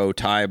Chevy bow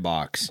tie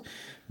box,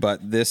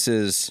 but this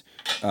is,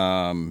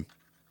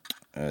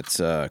 it's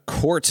a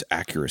quartz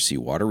accuracy,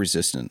 water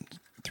resistant,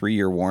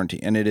 3-year warranty.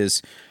 And it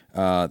is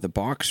the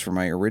box for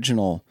my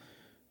original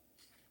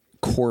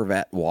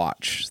Corvette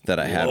watch that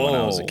I had when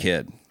I was a Whoa.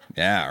 kid.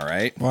 Yeah,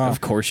 right? Wow.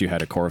 Of course you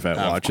had a Corvette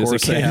watch Of as a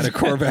course I kid. had a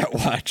Corvette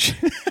watch.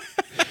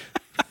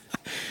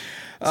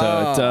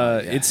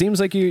 So it seems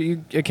like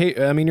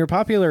you're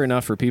popular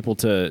enough for people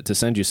to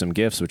send you some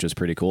gifts, which is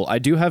pretty cool. I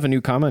do have a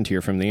new comment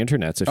here from the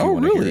internets if you Oh,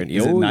 want to really? hear it.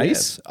 Is it Oh,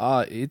 nice?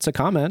 yes. It's a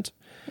comment.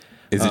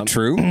 Is it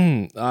true?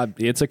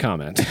 It's a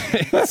comment.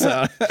 It's,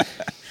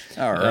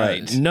 All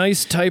right.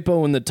 nice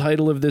typo in the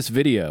title of this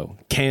video.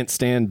 Can't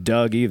stand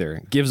Doug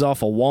either. Gives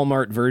off a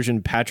Walmart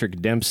version Patrick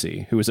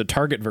Dempsey, who is a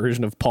Target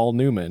version of Paul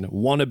Newman,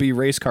 wannabe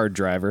race car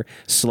driver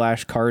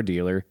 / car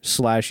dealer /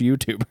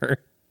 YouTuber.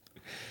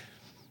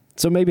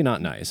 So maybe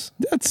not nice.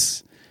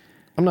 That's,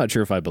 I'm not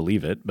sure if I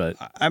believe it, but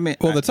I mean,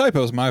 Well, the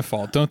typo's my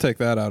fault. Don't take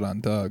that out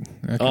on Doug.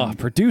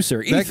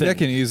 producer Ethan. That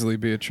can easily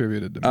be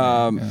attributed to me.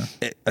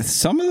 Yeah.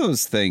 some of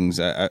those things,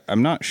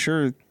 I'm not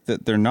sure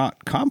that they're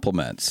not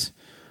compliments.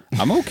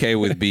 I'm okay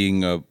with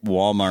being a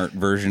Walmart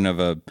version of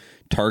a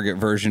Target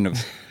version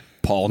of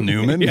Paul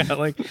Newman. Yeah,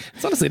 like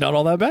it's honestly not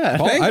all that bad.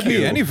 Paul, Thank I'd you.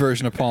 be any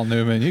version of Paul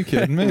Newman. You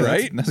kidding me?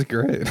 Right? That's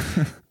great.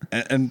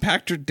 And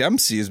Patrick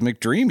Dempsey is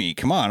McDreamy.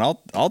 Come on,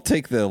 I'll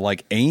take the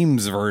like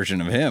Ames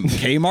version of him.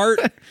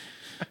 Kmart.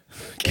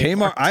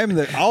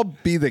 I'll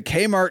be the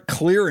Kmart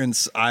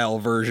clearance aisle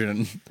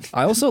version.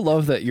 I also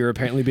love that you're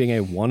apparently being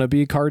a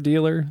wannabe car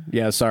dealer.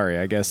 Yeah, sorry.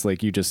 I guess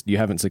like you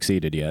haven't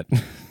succeeded yet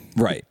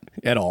Right.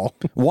 at all.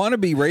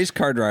 Wannabe race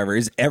car driver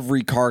is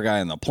every car guy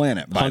on the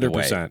planet, by the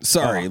way. 100%.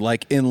 Sorry,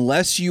 like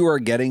unless you are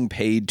getting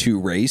paid to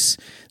race,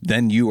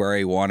 then you are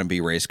a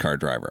wannabe race car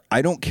driver.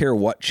 I don't care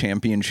what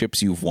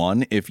championships you've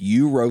won. If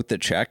you wrote the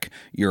check,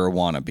 you're a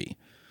wannabe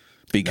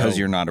because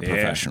you're not a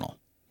professional.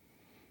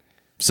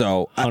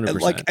 So,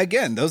 100%. like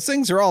again, those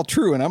things are all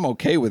true, and I'm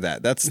okay with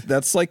that.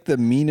 That's like the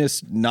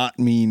meanest, not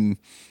mean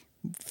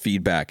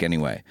feedback,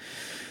 anyway.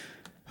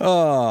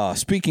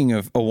 Speaking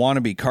of a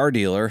wannabe car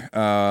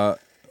dealer,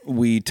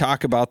 we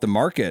talk about the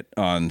market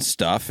on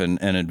stuff and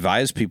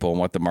advise people on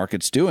what the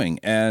market's doing.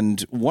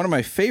 And one of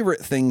my favorite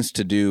things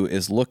to do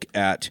is look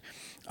at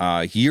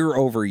year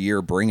over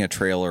year bring a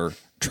trailer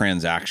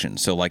transaction.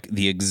 So like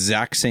the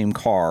exact same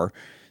car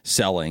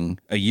selling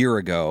a year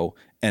ago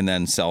and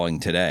then selling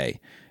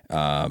today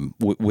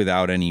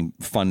without any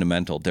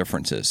fundamental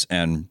differences.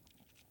 And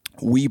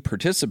we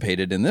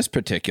participated in this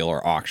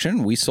particular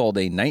auction. We sold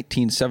a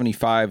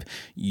 1975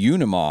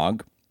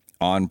 Unimog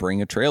on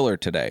Bring a Trailer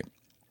today.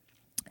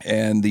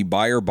 And the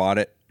buyer bought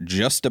it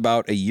just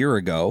about a year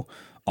ago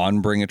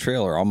on Bring a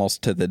Trailer,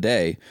 almost to the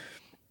day.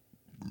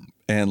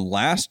 And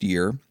last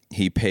year,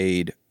 he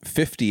paid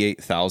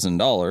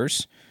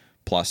 $58,000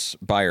 plus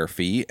buyer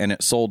fee, and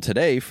it sold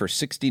today for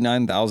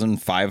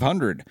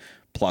 $69,500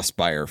 plus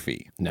buyer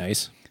fee.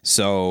 Nice.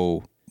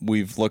 So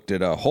we've looked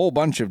at a whole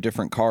bunch of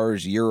different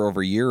cars year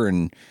over year,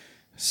 and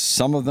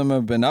some of them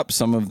have been up,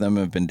 some of them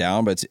have been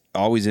down, but it's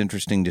always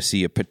interesting to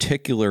see a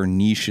particular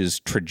niche's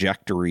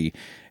trajectory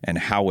and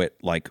how it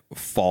like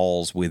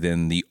falls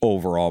within the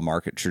overall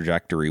market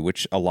trajectory,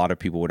 which a lot of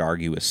people would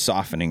argue is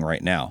softening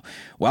right now.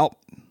 Well,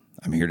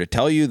 I'm here to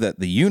tell you that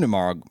the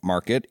Unimog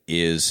market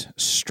is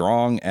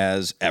strong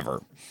as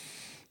ever.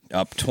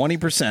 up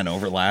 20%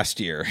 over last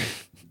year.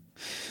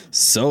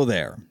 So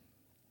there.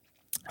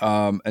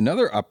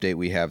 Another update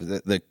we have,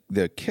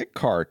 the kit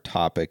car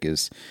topic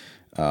is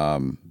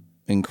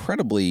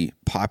incredibly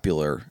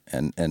popular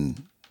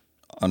and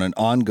on an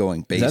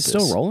ongoing basis. Is that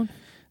still rolling?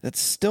 That's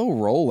still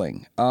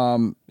rolling.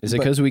 Is it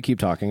because we keep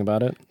talking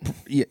about it?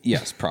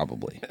 Yes,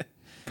 probably.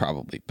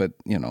 Probably. But,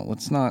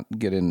 let's not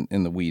get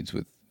in the weeds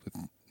with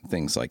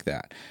things like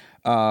that.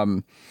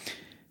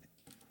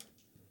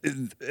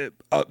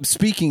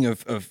 Speaking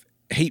of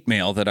hate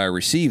mail that I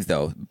received,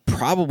 though,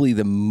 probably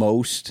the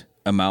most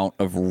amount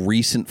of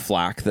recent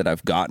flack that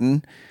I've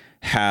gotten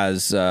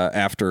has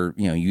after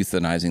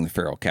euthanizing the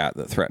feral cat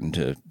that threatened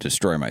to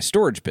destroy my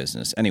storage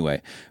business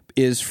anyway,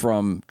 is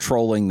from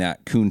trolling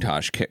that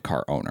Countach kit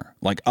car owner.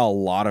 Like, a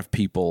lot of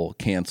people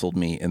canceled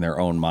me in their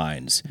own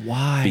minds.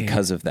 Why?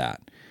 Because of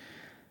that.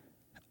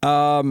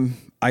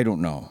 I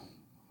don't know.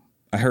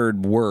 I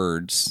heard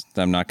words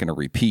that I'm not going to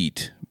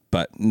repeat,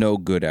 but no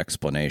good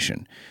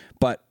explanation.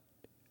 But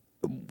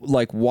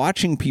like,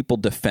 watching people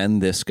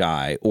defend this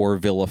guy or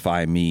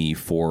vilify me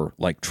for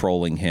like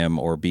trolling him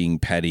or being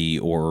petty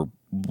or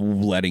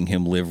letting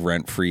him live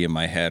rent free in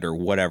my head or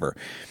whatever,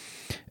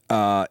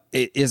 I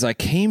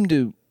came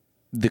to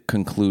the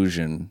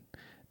conclusion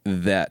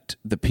that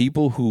the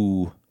people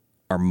who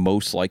are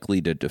most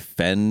likely to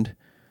defend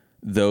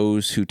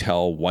those who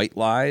tell white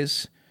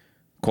lies,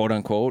 quote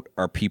unquote,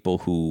 are people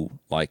who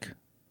like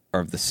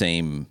are of the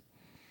same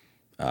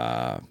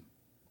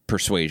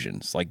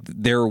persuasions. Like,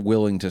 they're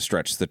willing to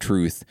stretch the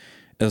truth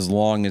as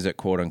long as it,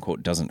 quote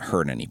unquote, doesn't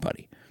hurt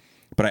anybody.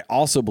 But I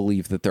also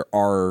believe that there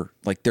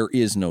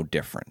is no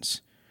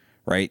difference,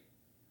 right?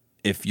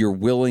 If you're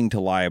willing to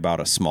lie about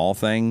a small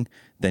thing,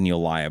 then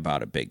you'll lie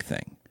about a big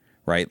thing,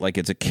 right? Like,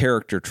 it's a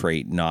character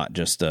trait, not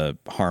just a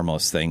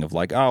harmless thing of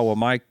like, oh, well,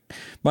 my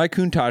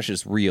Countach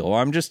is real.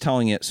 I'm just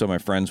telling it so my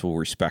friends will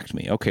respect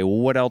me. Okay, well,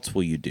 what else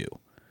will you do?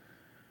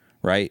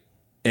 Right?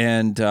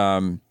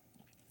 And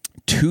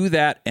to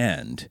that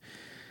end,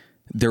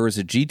 there was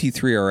a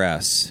GT3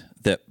 RS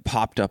that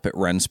popped up at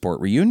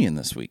Rennsport Reunion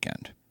this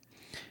weekend.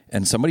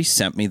 And somebody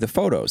sent me the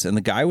photos. And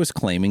the guy was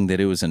claiming that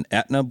it was an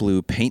Etna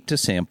Blue paint to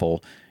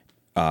sample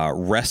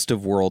rest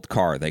of world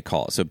car, they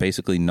call it. So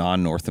basically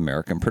non-North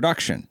American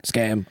production.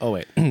 Scam. Oh,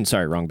 wait.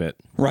 Sorry, wrong bit.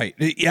 Right.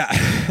 Yeah,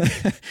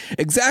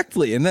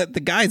 exactly. And the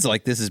guy's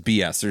like, this is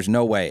BS. There's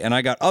no way. And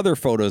I got other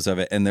photos of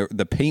it, and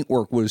the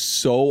paintwork was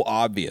so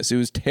obvious. It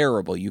was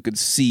terrible. You could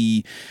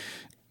see,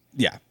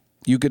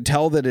 you could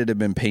tell that it had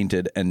been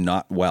painted and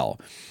not well.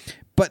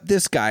 But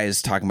this guy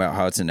is talking about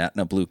how it's an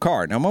Etna Blue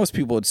car. Now, most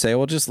people would say,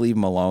 well, just leave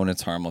him alone.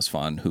 It's harmless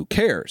fun. Who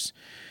cares?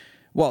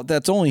 Well,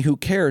 that's only who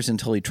cares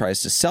until he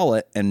tries to sell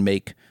it and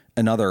make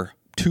another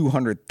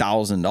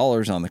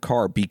 $200,000 on the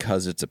car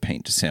because it's a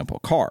paint to sample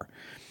car.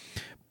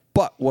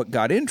 But what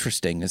got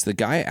interesting is the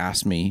guy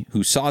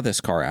who saw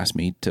this car asked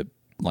me to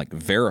like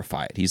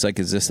verify it. He's like,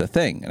 is this a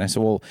thing? And I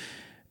said, well,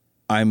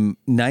 I'm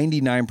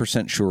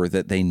 99% sure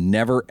that they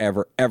never,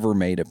 ever, ever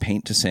made a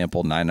paint to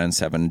sample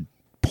 997.1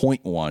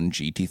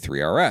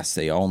 GT3 RS.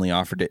 They only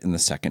offered it in the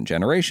second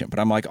generation. But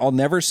I'm like, I'll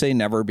never say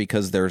never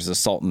because there's the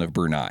Sultan of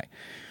Brunei.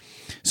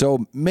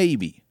 So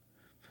maybe.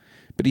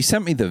 But he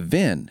sent me the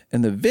VIN,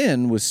 and the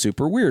VIN was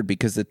super weird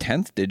because the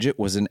 10th digit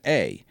was an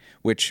A,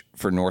 which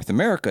for North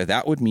America,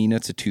 that would mean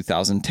it's a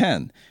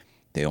 2010.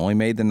 They only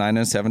made the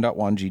 997.1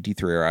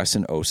 GT3 RS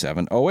in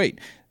 0708.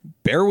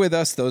 Bear with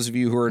us, those of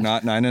you who are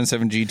not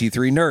 997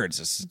 GT3 nerds.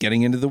 This is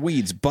getting into the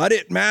weeds, but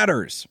it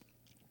matters.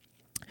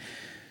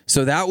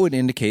 So that would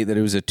indicate that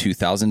it was a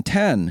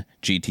 2010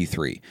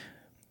 GT3.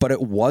 But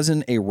it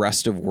wasn't a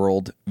rest of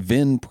world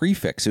VIN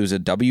prefix. It was a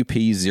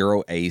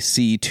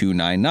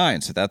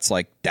WP0AC299. So that's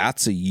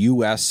a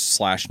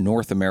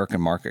US/North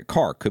American market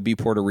car. Could be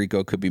Puerto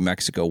Rico, could be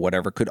Mexico,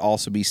 whatever. Could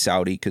also be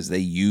Saudi because they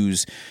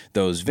use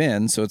those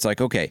VINs. So it's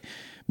like, okay,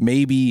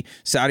 maybe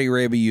Saudi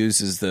Arabia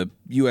uses the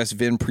US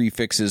VIN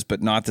prefixes,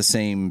 but not the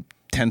same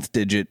 10th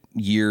digit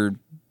year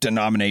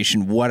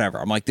denomination, whatever.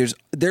 I'm like, there's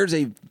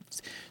a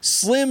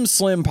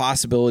slim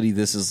possibility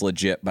this is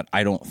legit, but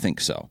I don't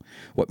think so.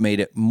 What made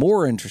it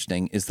more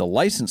interesting is the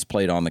license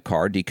plate on the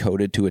car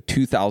decoded to a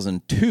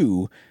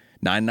 2002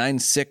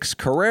 996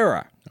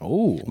 Carrera.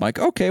 Oh. I'm like,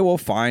 okay, well,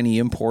 fine. He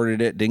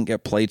imported it, didn't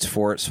get plates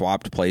for it,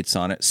 swapped plates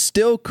on it.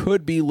 Still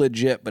could be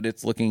legit, but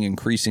it's looking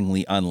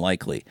increasingly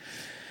unlikely.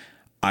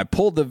 I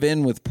pulled the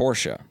VIN with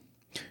Porsche.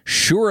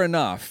 Sure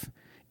enough,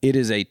 it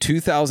is a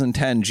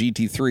 2010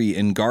 GT3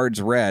 in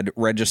Guards Red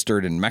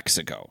registered in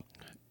Mexico.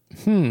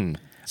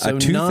 So a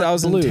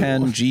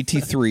 2010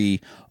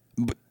 GT3,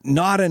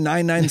 not a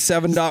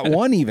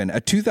 997.1 even, a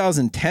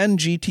 2010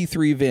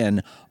 GT3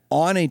 VIN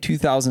on a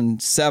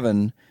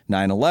 2007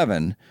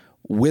 911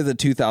 with a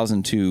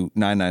 2002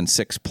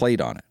 996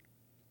 plate on it.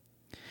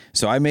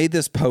 So I made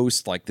this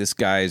post like this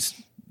guy's,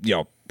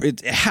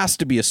 it has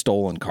to be a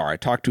stolen car. I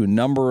talked to a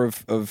number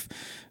of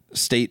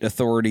state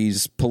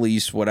authorities,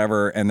 police,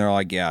 whatever, and they're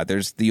like, yeah,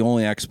 there's the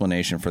only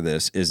explanation for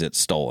this is it's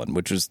stolen,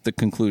 which is the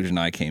conclusion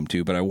I came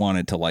to, but I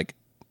wanted to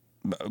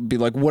be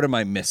like, what am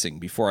I missing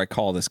before I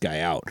call this guy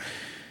out?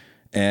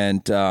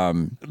 And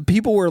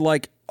people were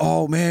like,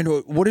 "Oh man,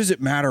 what does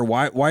it matter?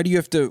 Why do you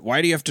have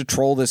to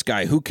troll this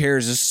guy? Who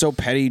cares? This is so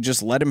petty.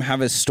 Just let him have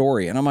his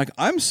story." And I'm like,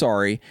 "I'm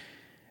sorry.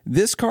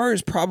 This car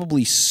is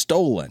probably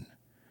stolen.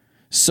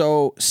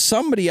 So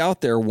somebody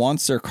out there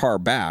wants their car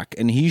back,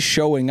 and he's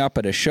showing up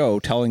at a show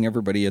telling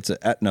everybody it's an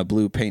Etna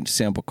blue paint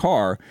sample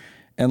car,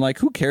 and like,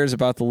 who cares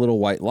about the little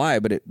white lie?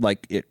 But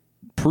it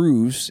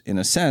proves, in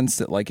a sense,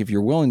 that like, if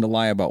you're willing to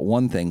lie about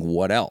one thing,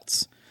 what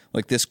else?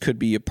 Like, this could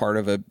be a part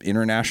of an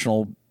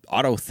international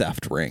auto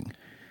theft ring."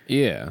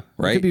 Yeah.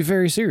 Right? It could be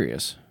very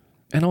serious.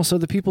 And also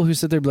the people who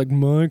sit there be like,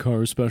 my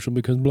car is special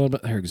because blah, blah,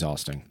 they're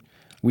exhausting.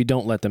 We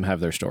don't let them have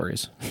their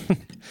stories.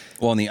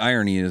 Well, and the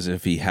irony is,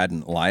 if he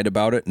hadn't lied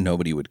about it,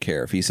 nobody would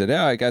care. If he said,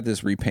 "Yeah, I got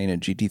this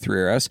repainted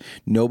GT3 RS,"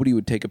 nobody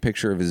would take a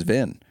picture of his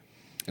VIN.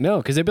 No,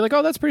 because they'd be like,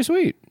 oh, that's pretty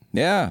sweet.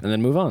 Yeah. And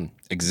then move on.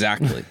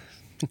 Exactly.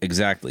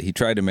 Exactly. He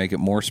tried to make it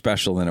more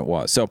special than it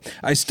was. So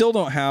I still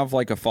don't have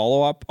like a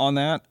follow-up on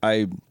that.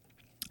 I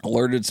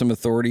alerted some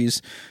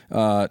authorities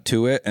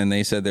to it, and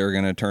they said they were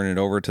going to turn it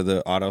over to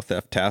the Auto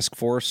Theft Task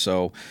Force.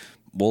 So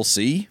we'll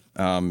see.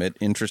 It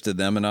interested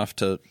them enough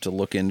to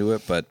look into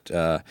it, but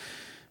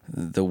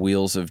the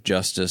wheels of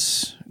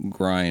justice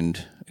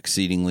grind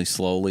exceedingly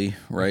slowly,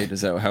 right?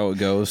 Is that how it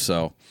goes?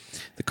 So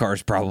the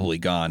car's probably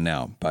gone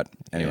now. But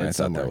anyway, Yeah, I thought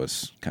somewhere. that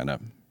was kind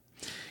of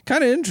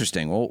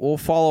interesting. We'll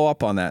follow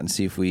up on that and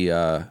see if we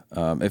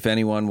if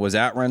anyone was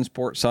at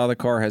Rensport, saw the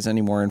car, has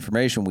any more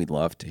information. We'd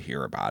love to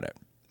hear about it.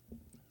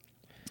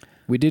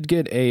 We did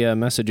get a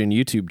message in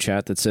YouTube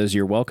chat that says,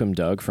 "You're welcome,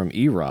 Doug," from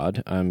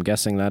Erod. I'm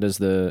guessing that is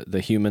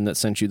the human that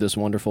sent you this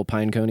wonderful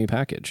Pinecone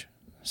package.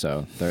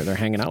 So they're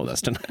hanging out with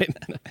us tonight.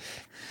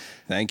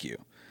 Thank you.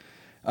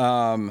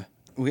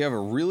 We have a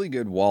really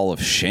good wall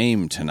of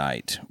shame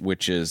tonight,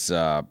 which is,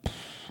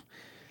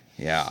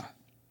 yeah.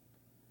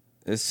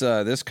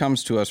 This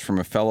comes to us from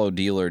a fellow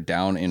dealer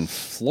down in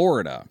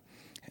Florida,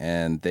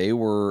 and they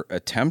were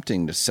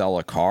attempting to sell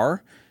a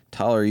car.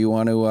 Tyler, you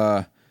want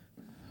to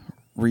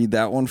read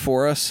that one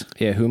for us?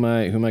 Yeah, who am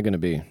I going to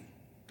be?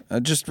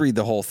 Just read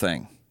the whole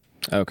thing.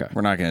 Okay.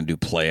 We're not going to do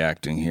play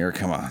acting here.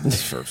 Come on,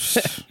 it's for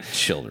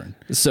children.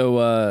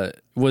 So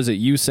was it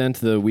you sent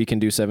the "We Can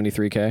Do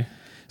 73K"?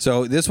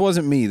 So this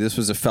wasn't me. This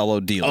was a fellow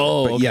dealer.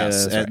 Oh, but okay,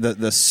 yes, that's right.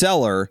 the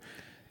seller.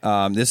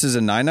 This is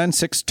a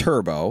 996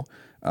 turbo.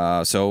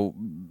 So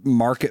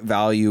market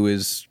value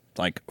is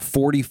like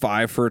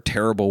 45 for a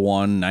terrible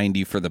one,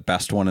 90 for the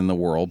best one in the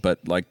world.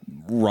 But like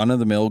run of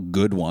the mill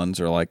good ones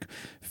are like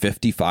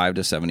 55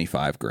 to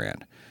 75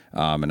 grand.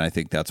 And I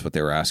think that's what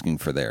they were asking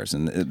for theirs.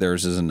 And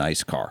theirs is a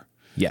nice car.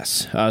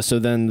 Yes. So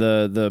then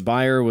the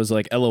buyer was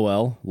like,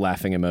 LOL,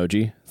 laughing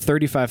emoji,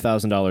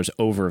 $35,000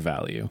 over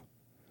value.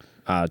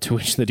 To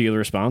which the dealer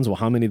responds, well,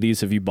 how many of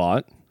these have you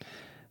bought?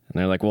 And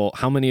they're like, well,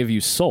 how many have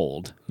you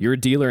sold? You're a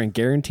dealer and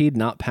guaranteed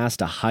not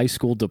past a high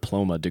school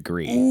diploma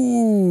degree.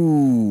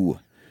 Ooh.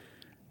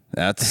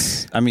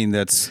 That's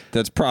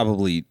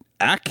probably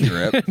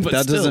accurate. But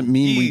that still, doesn't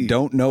mean we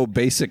don't know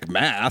basic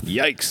math.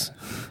 Yikes.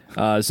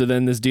 So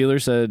then this dealer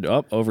said,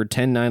 over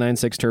 10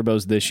 996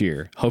 turbos this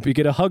year. Hope you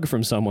get a hug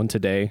from someone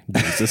today.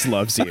 Jesus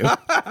loves you.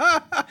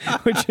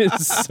 Which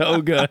is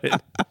so good.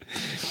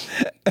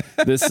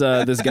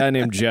 This guy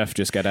named Jeff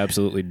just got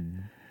absolutely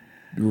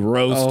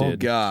roasted. Oh,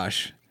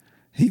 gosh.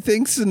 He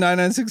thinks the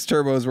 996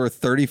 turbo is worth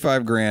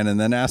 35 grand and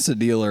then asks the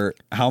dealer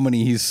how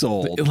many he's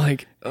sold.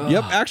 Like,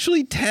 Yep,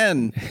 actually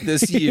 10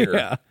 this year.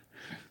 Yeah.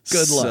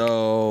 Good luck.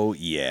 So,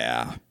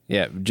 yeah.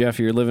 Yeah, Jeff,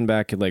 you're living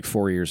back like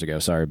 4 years ago.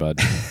 Sorry, bud.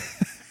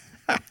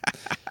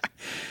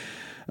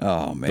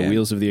 Oh, man. The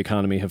wheels of the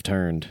economy have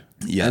turned.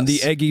 Yes. And the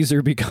Eggies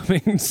are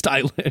becoming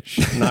stylish.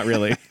 Not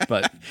really,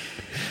 but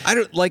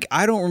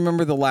I don't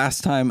remember the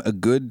last time a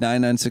good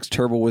 996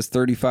 turbo was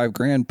 35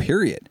 grand,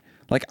 period.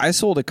 Like, I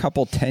sold a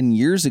couple 10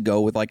 years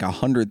ago with like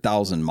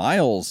 100,000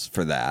 miles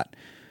for that,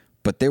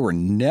 but they were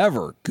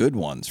never good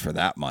ones for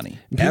that money.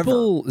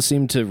 people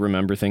seem to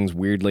remember things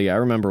weirdly. I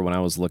remember when I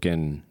was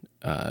looking,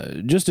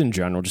 just in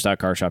general, just out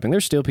car shopping,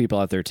 there's still people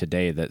out there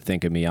today that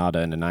think a Miata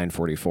and a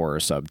 944 are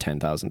sub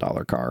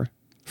 $10,000 car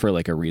for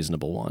like a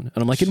reasonable one.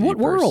 And I'm like, in what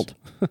world?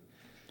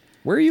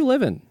 Where are you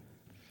living?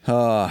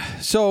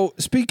 So,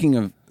 speaking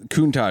of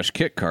Countach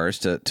kit cars,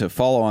 to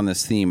follow on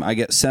this theme, I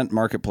get sent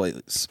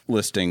marketplace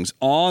listings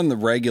on the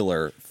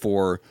regular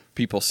for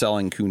people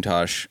selling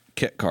Countach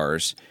kit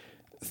cars,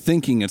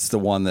 thinking it's the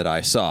one that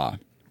I saw.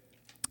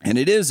 And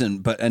it isn't,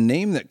 but a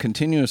name that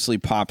continuously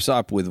pops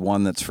up with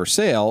one that's for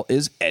sale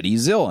is Eddie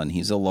Zillen.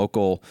 He's a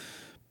local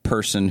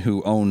person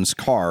who owns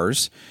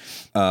cars.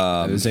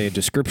 There's a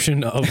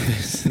description of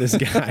this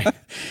guy.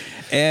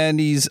 And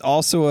he's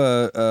also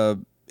a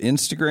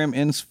Instagram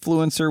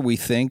influencer, we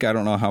think. I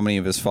don't know how many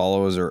of his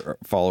followers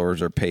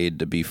are paid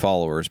to be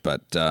followers,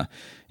 but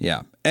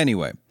yeah.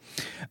 Anyway,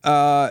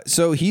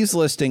 so he's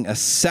listing a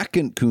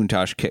second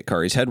Countach kit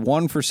car. He's had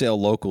one for sale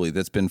locally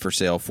that's been for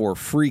sale for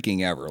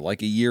freaking ever,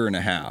 like a year and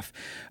a half.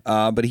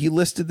 But he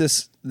listed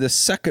this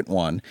second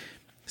one.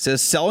 It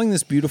says, selling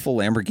this beautiful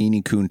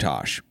Lamborghini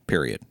Countach,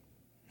 period.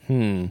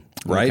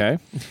 Right? Okay.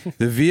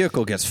 The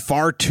vehicle gets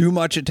far too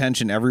much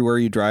attention everywhere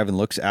you drive and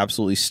looks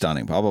absolutely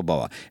stunning. Blah, blah, blah,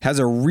 blah. Has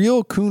a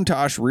real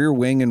Countach rear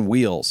wing and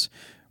wheels.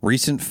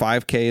 Recent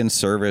 5K in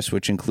service,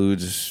 which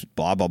includes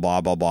blah, blah,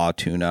 blah, blah, blah,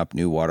 tune-up,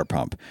 new water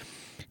pump.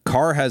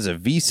 Car has a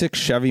V6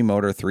 Chevy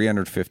motor,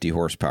 350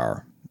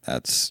 horsepower.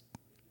 That's...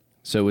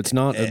 So it's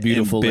not a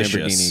beautiful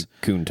ambitious. Lamborghini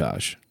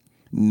Countach.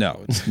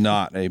 No, it's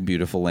not a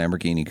beautiful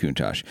Lamborghini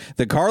Countach.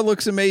 The car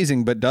looks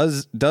amazing, but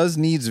does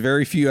needs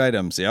very few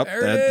items. Yep,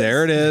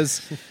 there it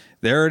is.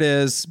 There it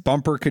is.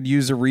 Bumper could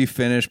use a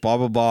refinish, blah,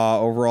 blah, blah.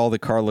 Overall, the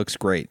car looks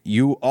great.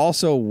 You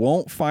also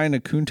won't find a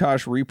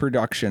Countach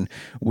reproduction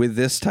with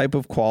this type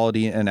of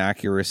quality and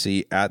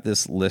accuracy at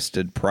this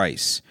listed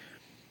price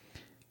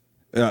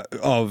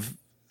of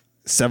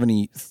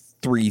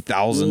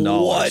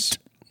 $73,000. What?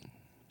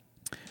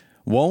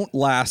 Won't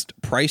last,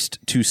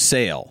 priced to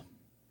sale.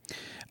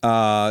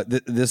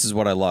 This is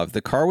what I love.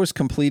 The car was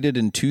completed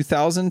in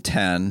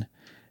 2010.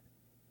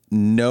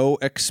 No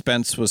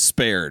expense was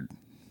spared.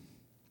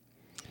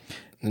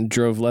 And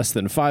drove less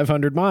than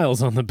 500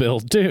 miles on the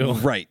build, too.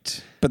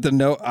 Right. But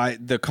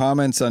the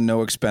comments on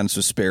no expense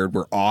was spared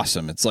were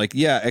awesome. It's like,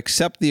 yeah,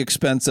 except the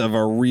expense of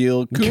a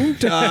real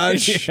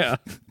Countach. Yeah.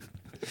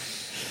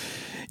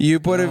 You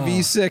put a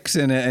V6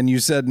 in it and you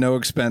said no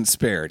expense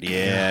spared.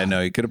 Yeah, no,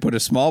 you could have put a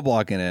small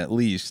block in it at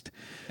least.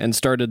 And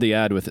started the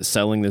ad with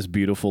selling this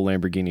beautiful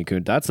Lamborghini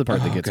Countach. That's the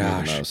part that gets me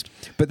the most.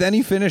 But then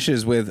he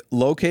finishes with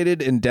located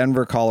in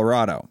Denver,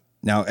 Colorado.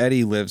 Now,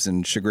 Eddie lives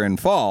in Chagrin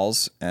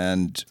Falls,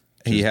 and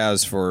he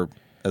has for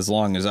as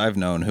long as I've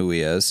known who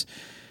he is.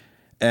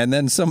 And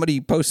then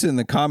somebody posted in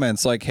the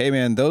comments like, hey,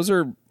 man, those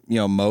are,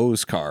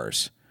 Moe's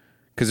cars.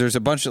 Because there's a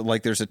bunch of,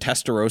 there's a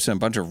Testarossa and a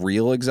bunch of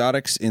real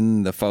exotics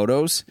in the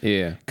photos.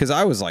 Yeah. Because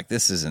I was like,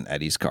 this isn't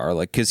Eddie's car.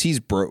 Because he's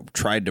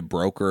tried to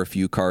broker a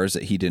few cars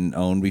that he didn't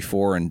own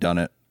before and done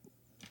it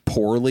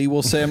poorly,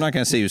 we'll say. I'm not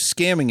going to say he was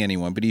scamming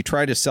anyone, but he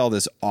tried to sell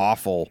this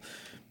awful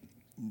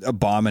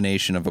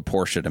abomination of a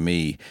Porsche to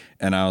me.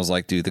 And I was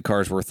like, dude, the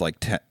car's worth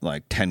like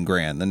 10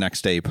 grand. The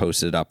next day he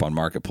posted it up on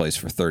Marketplace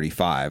for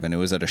 35, and it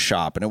was at a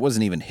shop, and it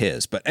wasn't even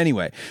his. But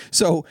anyway,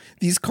 so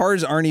these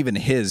cars aren't even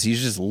his.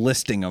 He's just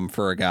listing them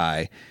for a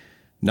guy,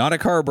 not a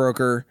car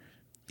broker.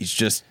 He's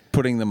just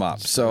putting them up.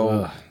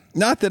 So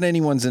not that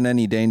anyone's in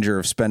any danger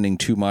of spending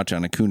too much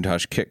on a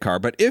Countach kit car,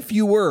 but if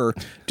you were,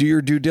 do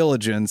your due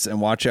diligence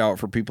and watch out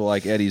for people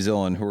like Eddie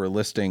Zillen who are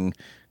listing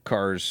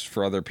cars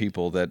for other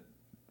people that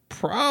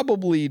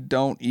probably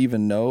don't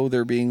even know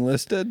they're being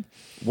listed.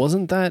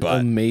 Wasn't that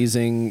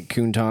amazing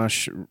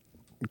Countach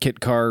kit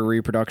car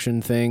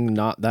reproduction thing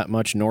not that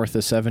much north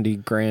of 70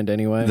 grand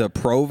anyway? The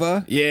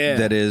Prova? Yeah.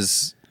 That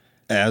is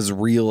as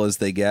real as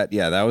they get.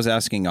 Yeah, that was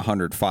asking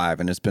 105,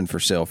 and it's been for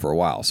sale for a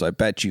while. So I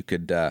bet you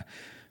could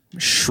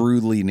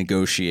shrewdly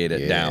negotiate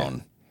it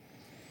down.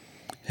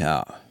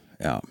 Yeah.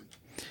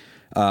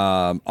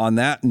 On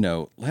that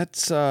note,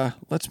 let's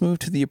move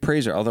to the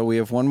appraiser. Although we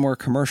have one more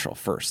commercial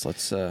first.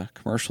 Let's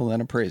commercial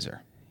then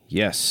appraiser.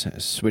 Yes,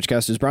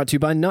 Switchcast is brought to you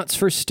by Nuts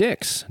for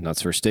Sticks.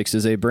 Nuts for Sticks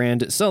is a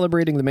brand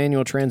celebrating the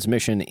manual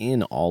transmission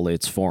in all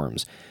its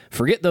forms.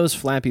 Forget those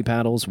flappy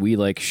paddles, we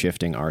like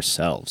shifting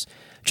ourselves.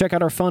 Check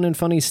out our fun and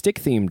funny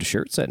stick-themed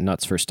shirts at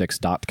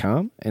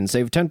nutsforsticks.com and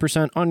save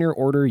 10% on your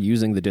order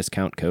using the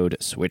discount code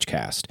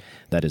SWITCHCAST.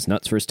 That is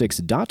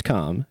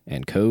nutsforsticks.com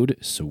and code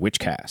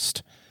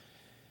SWITCHCAST.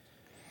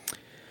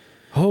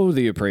 Oh,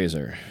 the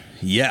appraiser.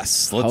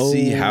 Yes, let's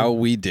see how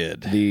we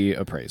did. The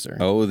appraiser.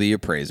 Oh, the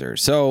appraiser.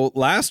 So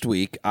last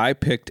week, I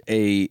picked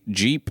a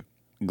Jeep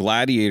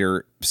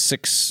Gladiator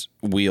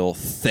 6-wheel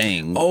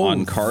thing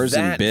on Cars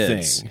and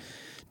Bids.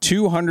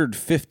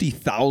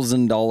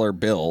 $250,000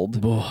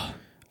 build.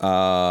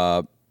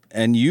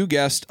 And you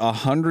guessed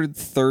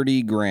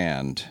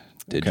 $130,000.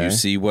 Did you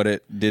see what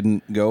it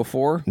didn't go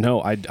for?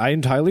 No, I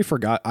entirely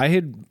forgot.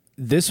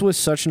 This was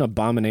such an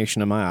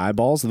abomination in my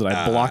eyeballs that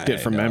I blocked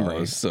it from memory. It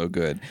was so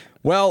good.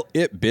 Well,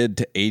 it bid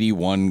to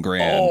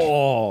 $81,000.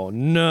 Oh,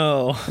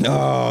 no.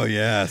 Oh,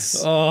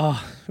 yes.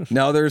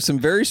 Now, there's some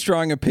very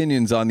strong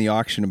opinions on the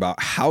auction about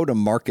how to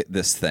market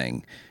this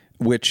thing,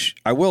 which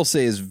I will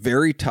say is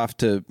very tough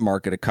to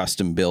market a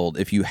custom build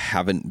if you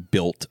haven't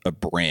built a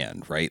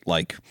brand, right?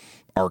 Like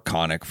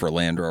Arconic for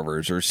Land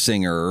Rovers or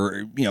Singer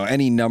or,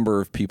 any number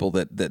of people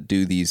that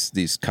do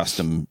these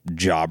custom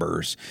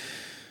jobbers.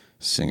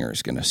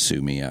 Singer's going to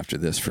sue me after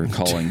this for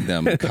calling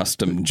them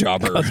custom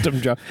jobber.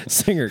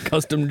 Singer,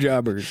 custom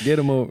jobbers. Get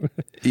them over.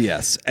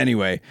 Yes.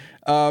 Anyway.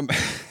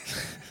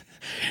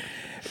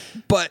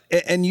 But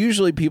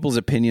usually people's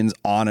opinions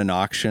on an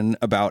auction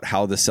about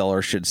how the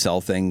seller should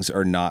sell things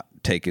are not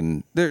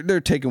taken. They're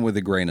taken with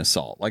a grain of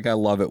salt. Like, I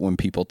love it when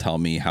people tell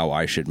me how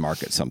I should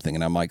market something.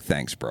 And I'm like,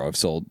 thanks, bro. I've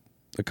sold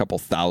a couple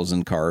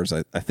thousand cars.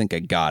 I think I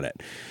got it.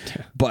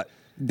 Yeah. But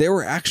they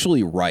were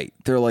actually right.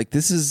 They're like,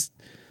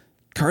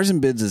 Cars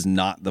and Bids is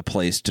not the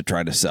place to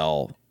try to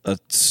sell a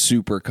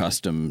super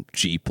custom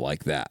Jeep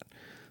like that.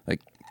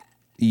 Like,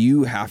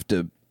 you have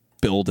to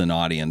build an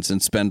audience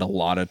and spend a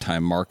lot of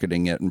time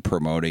marketing it and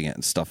promoting it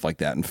and stuff like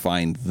that and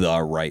find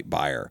the right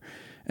buyer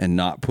and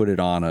not put it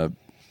on a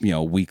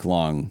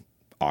week-long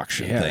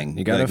auction thing.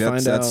 You got to find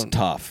that's out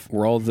tough.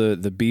 where all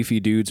the beefy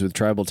dudes with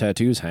tribal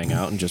tattoos hang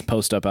out and just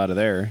post up out of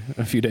there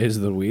a few days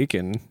of the week.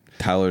 And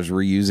Tyler's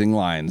reusing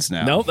lines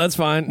now. nope, that's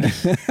fine.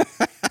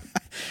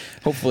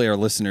 Hopefully our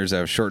listeners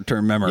have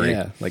short-term memory.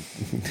 Yeah, like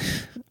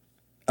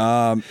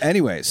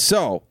Anyway,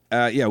 so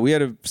we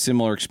had a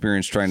similar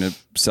experience trying to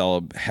sell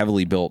a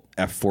heavily built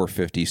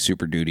F450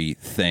 Super Duty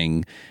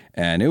thing,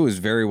 and it was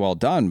very well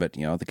done. But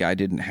the guy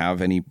didn't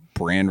have any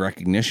brand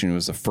recognition. It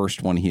was the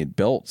first one he had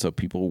built, so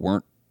people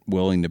weren't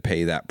willing to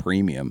pay that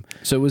premium.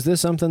 So was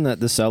this something that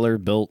the seller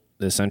built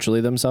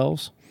essentially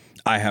themselves?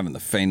 I haven't the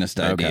faintest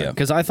idea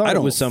Because I thought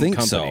it was some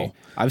company. So.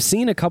 I've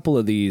seen a couple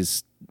of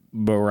these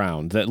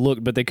around that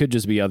look, but they could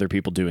just be other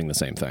people doing the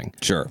same thing.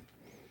 Sure.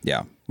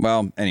 Yeah.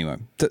 Well, anyway,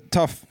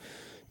 tough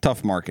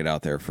market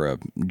out there for a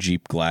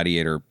Jeep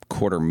Gladiator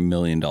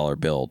 $250,000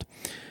 build.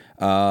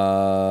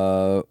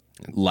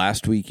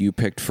 Last week you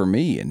picked for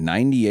me a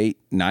 98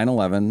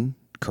 911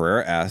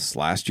 Carrera S,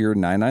 last year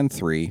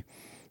 993,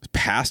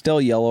 pastel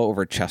yellow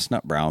over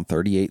chestnut brown,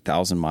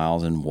 38,000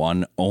 miles and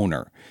one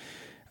owner.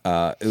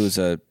 It was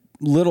a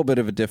little bit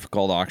of a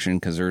difficult auction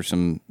because there's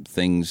some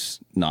things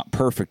not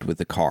perfect with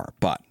the car,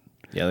 but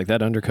yeah, like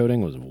that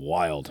undercoating was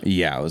wild.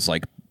 Yeah, it was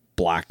like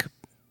black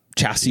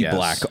chassis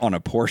black on a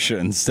Porsche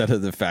instead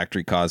of the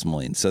factory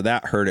Cosmoline, so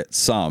that hurt it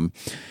some.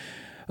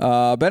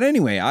 But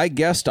anyway, I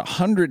guessed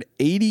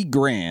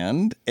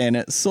 $180,000, and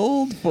it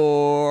sold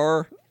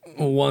for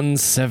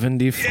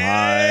 $175,000.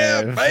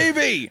 Yeah,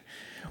 baby.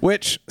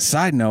 Which,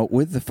 side note,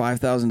 with the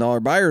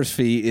 $5,000 buyer's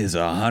fee, is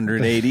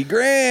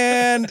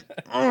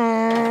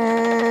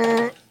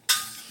 $180,000.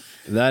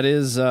 That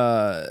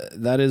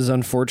is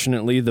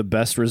unfortunately the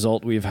best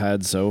result we've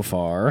had so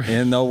far.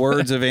 In the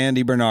words of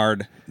Andy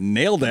Bernard,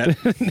 nailed it.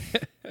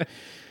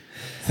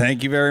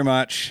 Thank you very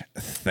much.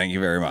 Thank you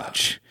very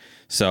much.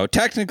 So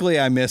technically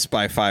I missed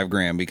by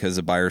 $5,000 because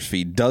the buyer's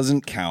fee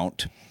doesn't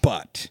count,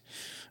 but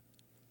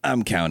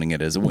I'm counting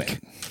it as a win.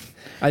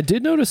 I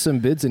did notice some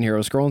bids in here. I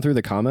was scrolling through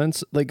the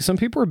comments. Like some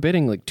people are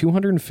bidding like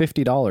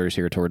 $250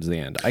 here towards the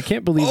end. I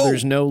can't believe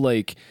there's no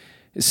like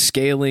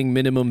scaling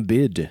minimum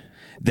bid.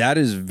 That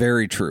is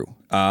very true.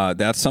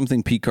 That's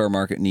something P-Car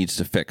Market needs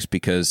to fix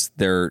because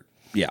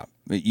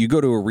you go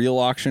to a real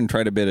auction,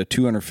 try to bid a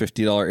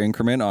 $250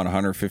 increment on a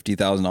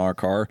 $150,000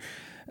 car.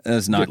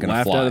 That's not going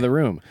to fly. Laughed out of the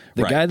room.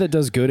 The guy that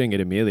does Gooding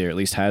at Amelia, or at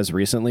least has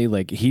recently,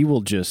 like he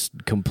will just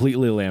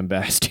completely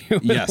lambast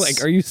you. Yes,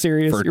 like, are you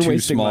serious? For You're two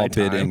wasting small my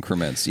bid time.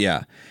 increments.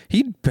 Yeah,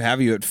 he'd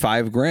have you at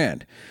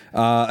 $5,000.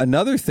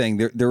 Another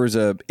thing, there was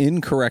a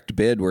incorrect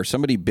bid where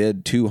somebody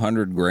bid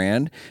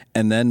 $200,000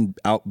 and then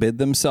outbid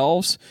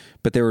themselves,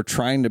 but they were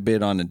trying to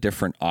bid on a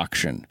different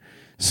auction.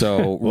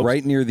 So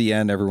right near the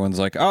end, everyone's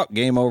like, "Oh,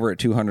 game over at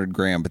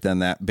 $200,000." But then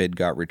that bid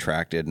got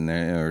retracted, and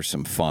there was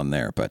some fun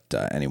there. But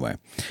anyway.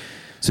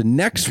 So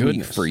next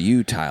week for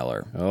you,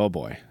 Tyler. Oh,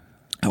 boy.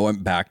 I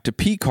went back to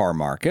P-Car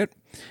Market,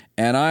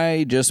 and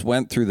I just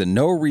went through the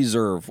no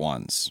reserve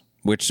ones,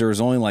 which there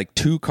was only like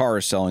 2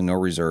 cars selling no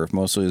reserve.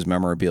 Mostly it was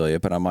memorabilia,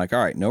 but I'm like,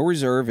 all right, no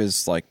reserve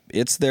is like,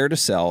 it's there to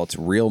sell. It's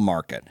real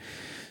market.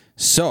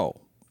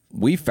 So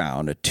we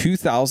found a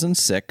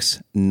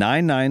 2006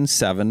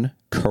 997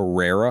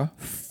 Carrera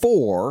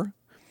 4.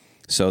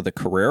 So the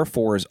Carrera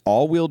 4 is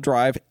all-wheel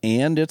drive,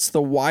 and it's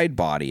the wide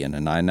body in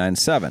a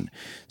 997.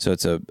 So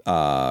it's a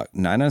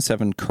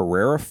 997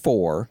 Carrera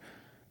 4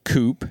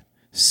 coupe,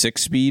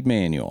 6-speed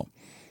manual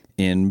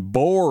in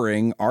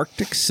boring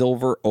Arctic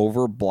silver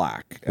over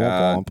black.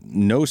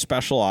 No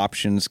special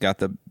options. Got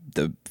the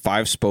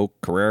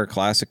 5-spoke Carrera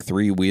Classic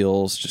 3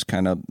 wheels, just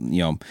kind of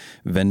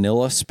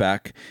vanilla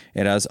spec.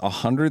 It has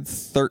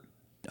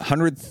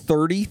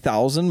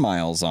 130,000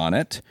 miles on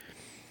it.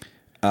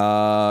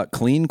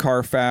 Clean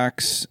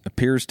Carfax,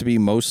 appears to be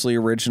mostly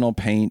original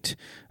paint,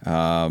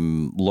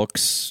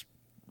 looks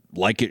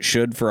like it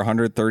should for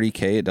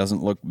 $130,000. It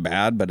doesn't look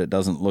bad, but it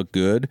doesn't look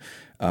good.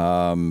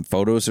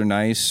 Photos are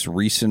nice,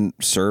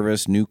 recent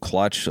service, new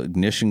clutch,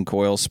 ignition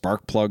coil,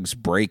 spark plugs,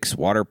 brakes,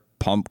 water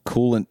pump,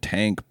 coolant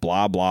tank,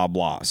 blah, blah,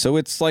 blah. So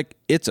it's like,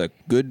 it's a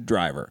good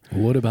driver.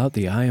 What about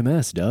the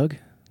IMS, Doug?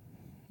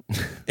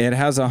 It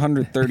has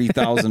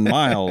 130,000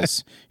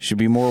 miles. Should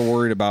be more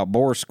worried about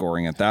bore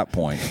scoring at that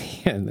point.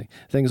 Yeah,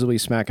 things will be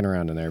smacking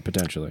around in there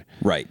potentially.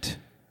 Right.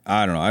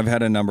 I don't know. I've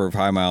had a number of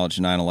high mileage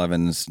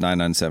 911s,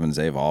 997s.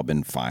 They've all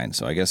been fine.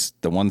 So I guess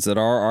the ones that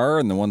are,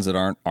 and the ones that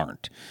aren't.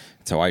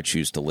 That's how I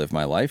choose to live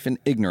my life, in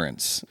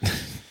ignorance.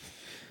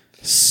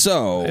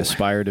 So I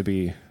aspire to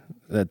be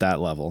at that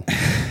level.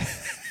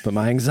 But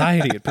my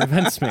anxiety, it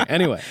prevents me.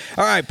 Anyway.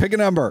 All right, pick a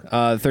number.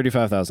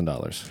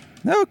 $35,000.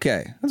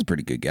 Okay. That's a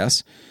pretty good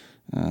guess.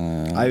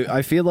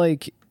 I feel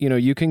like,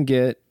 you can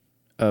get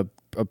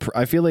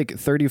I feel like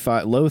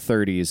 35 low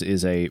 30s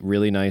is a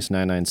really nice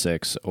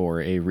 996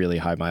 or a really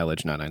high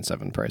mileage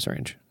 997 price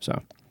range.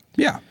 So,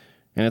 yeah.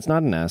 And it's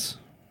not an S,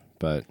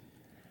 but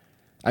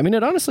I mean,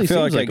 it honestly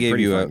seems like I gave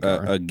you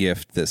a a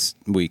gift this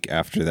week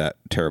after that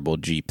terrible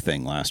Jeep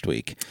thing last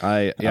week.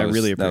 I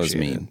really appreciate that was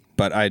mean. it.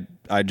 But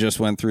I just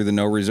went through the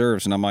no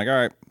reserves, and I'm like, all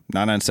right,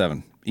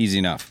 997, easy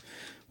enough.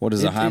 What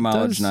does a high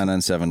mileage does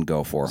 997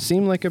 go for?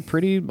 Seem like a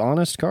pretty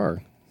honest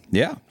car,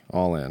 Yeah.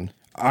 all in.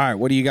 All right.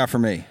 What do you got for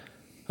me?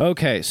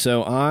 Okay,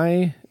 so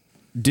I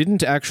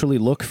didn't actually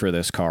look for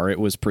this car. It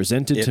was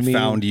presented to me. It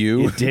found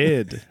you? It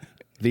did.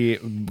 The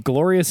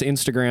glorious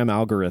Instagram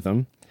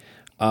algorithm.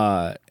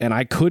 And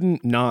I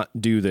couldn't not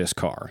do this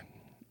car.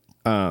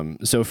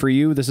 So for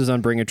you, this is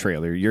on Bring a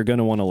Trailer. You're going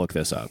to want to look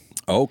this up.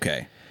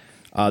 Okay.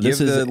 This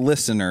Give is the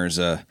listeners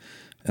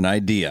an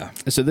idea.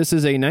 So this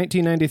is a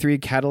 1993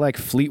 Cadillac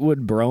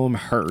Fleetwood Brougham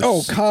hearse.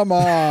 Oh, come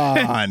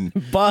on.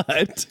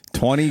 But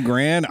 20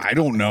 grand? I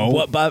don't know.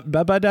 what?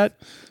 But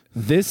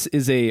this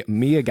is a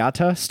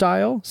Miyagata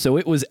style. So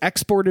it was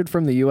exported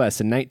from the U.S.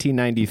 in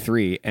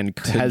 1993 and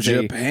has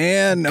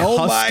Japan.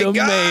 Oh my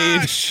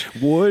gosh.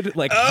 custom-made wood,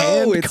 like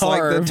Oh, it's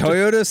like hand-carved. the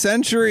Toyota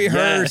Century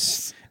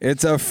hearse. Yes.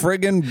 It's a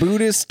friggin'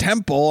 Buddhist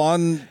temple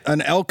on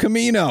an El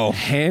Camino.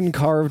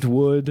 hand-carved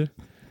wood.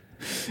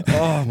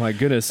 Oh my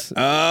goodness.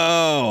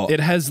 Oh. It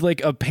has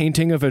like a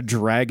painting of a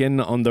dragon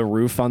on the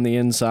roof on the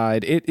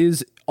inside. It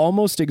is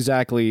almost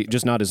exactly,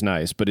 just not as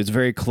nice, but it's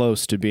very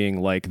close to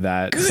being like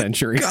that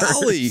Century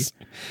golly. hearse.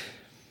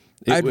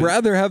 I'd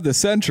rather have the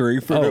Century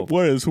for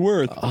what it's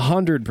worth.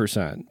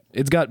 100%.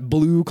 It's got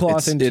blue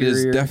cloth It interior.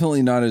 is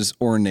definitely not as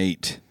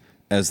ornate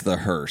as the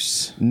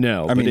hearse.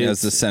 No, I but mean, it's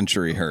as the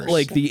Century hearse.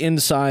 like the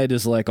inside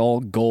is like all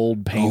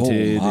gold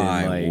painted. Oh,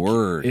 my and like,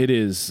 word. It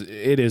is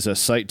a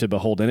sight to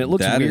behold, and it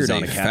looks that weird is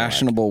on a a Cadillac.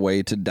 fashionable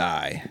way to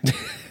die.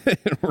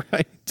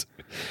 Right.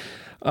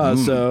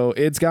 So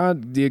it's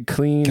got the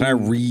clean. Can I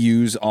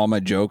reuse all my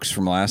jokes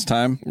from last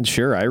time?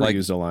 Sure, I Like,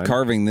 reused a line.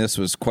 carving this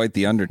was quite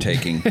the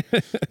undertaking.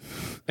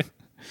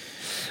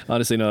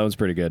 Honestly, no, that was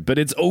pretty good. But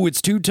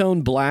it's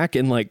two-tone black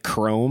and like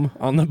chrome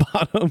on the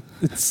bottom.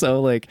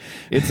 So like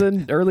it's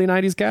an early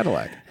 90s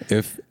Cadillac.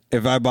 If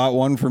I bought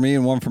one for me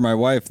and one for my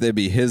wife, they'd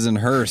be his and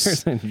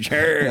hers.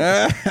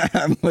 Sure.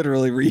 I'm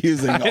literally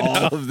reusing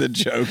all of the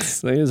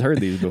jokes. I just heard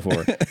these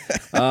before.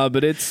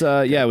 But it's,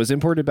 it was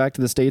imported back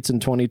to the States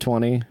in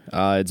 2020.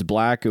 It's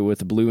black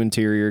with a blue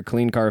interior,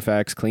 clean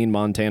Carfax, clean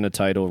Montana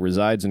title,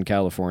 resides in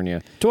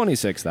California,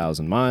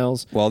 26,000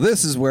 miles. Well,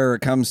 this is where it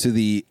comes to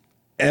the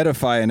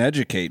edify and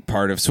educate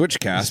part of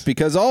Switchcast,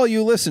 because all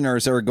you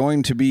listeners are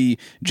going to be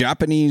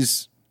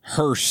Japanese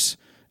hearse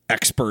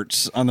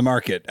experts on the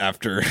market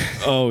after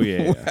Oh,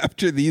 yeah.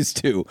 after these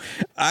two.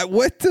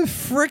 What the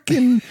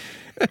frickin'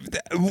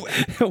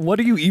 What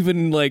do you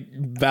even like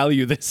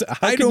value this?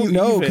 How I can don't you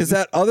know, even- because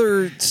that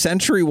other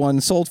Century one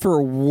sold for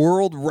a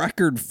world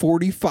record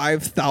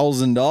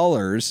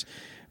 $45,000,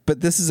 but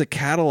this is a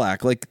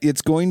Cadillac. Like,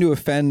 it's going to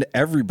offend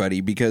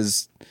everybody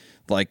because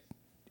like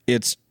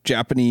it's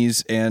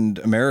Japanese and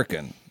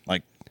American.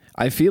 Like,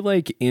 I feel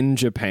like in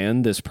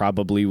Japan, this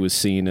probably was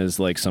seen as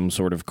like some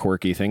sort of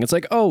quirky thing. It's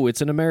like, oh, it's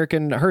an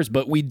American hearse,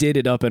 but we did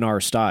it up in our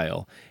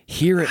style.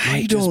 Here it might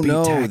I just don't be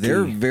know. tacky.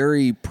 They're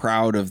very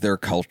proud of their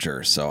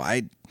culture, so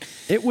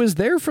It was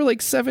there for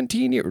like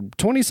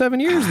 27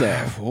 years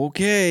though.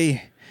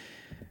 okay.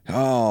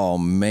 Oh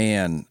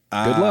man.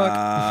 Good luck.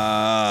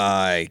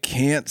 I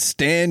can't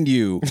stand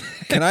you.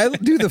 Can I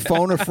do the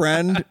phone a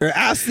friend or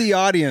ask the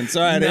audience?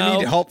 All right, I No.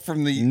 need help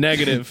from the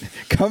Negative.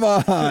 Come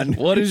on.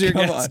 What is your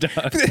Come guess, on.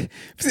 Doug?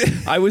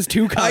 I was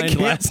too kind I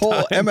can't last pull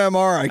time.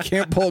 MMR. I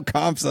can't pull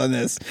comps on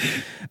this.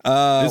 This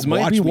might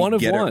watch be me one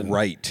of get one. it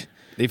right.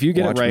 If you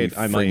get Watch it right, me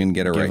I might friggin'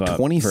 get it give right. up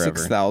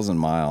 26,000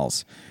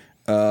 miles.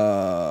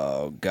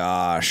 Oh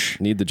gosh.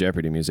 Need the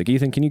Jeopardy music.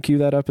 Ethan, can you cue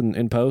that up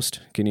in post?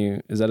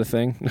 Is that a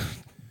thing?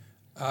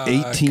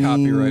 18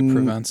 Copyright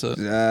prevents it.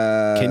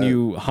 Can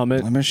you hum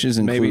it? Blemishes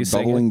Maybe include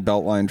sing bubbling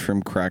beltline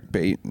trim, crack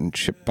bait, and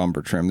chip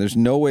bumper trim. There's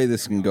no way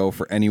this can go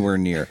for anywhere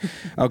near.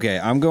 Okay,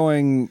 I'm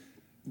going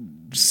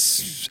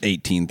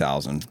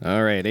 18,000.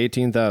 All right,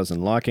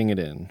 18,000. Locking it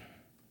in.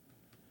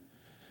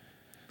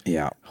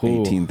 Yeah,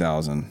 Ooh.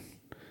 18,000.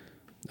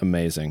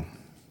 Amazing.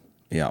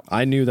 Yeah.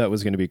 I knew that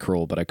was going to be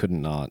cruel, but I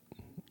couldn't not.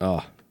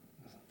 Oh,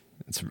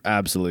 it's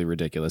absolutely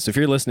ridiculous. If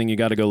you're listening, you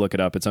got to go look it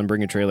up. It's on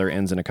Bring a Trailer.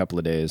 Ends in a couple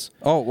of days.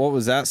 Oh, what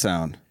was that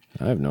sound?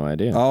 I have no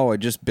idea. Oh, I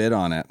just bid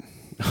on it.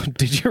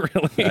 Did you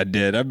really? I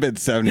did. I bid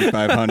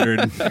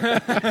 7,500.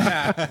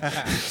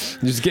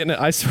 Just getting it.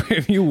 I swear,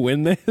 if you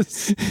win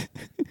this,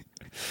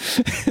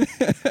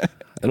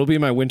 it'll be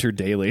my winter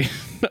daily.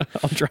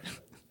 I'll try.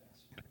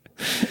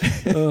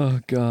 Oh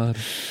God.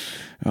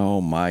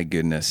 Oh my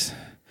goodness.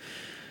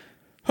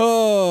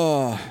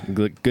 Oh,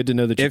 Good to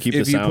know that you keep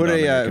the if you sound put on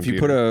a your if you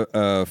computer. put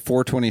a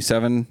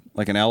 427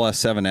 like an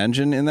LS7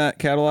 engine in that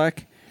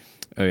Cadillac,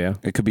 Oh yeah.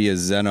 it could be a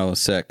Zen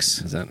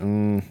 06. Is that?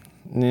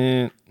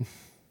 Nah.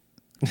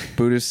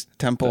 Buddhist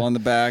temple on the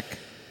back.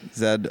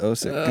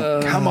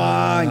 Z06. Come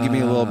on, give me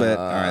a little bit.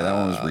 All right, that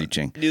one was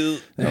reaching.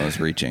 That was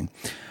reaching.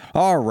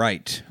 All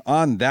right.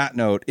 On that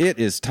note, it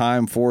is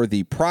time for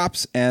the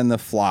props and the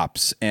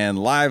flops. And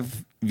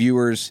live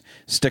viewers,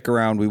 stick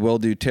around. We will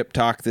do Tip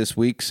Talk this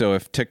week. So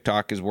if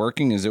TikTok is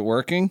working, is it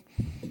working?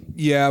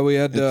 Yeah, we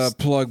had to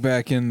plug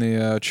back in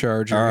the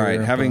charger. All right,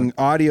 here, having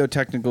audio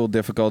technical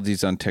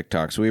difficulties on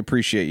TikTok, so we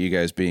appreciate you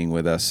guys being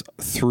with us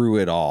through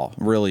it all,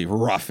 really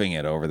roughing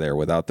it over there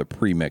without the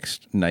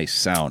pre-mixed nice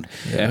sound.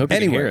 Yeah, I hope you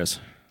can hear us.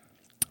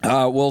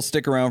 We'll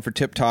stick around for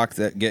Tip Talk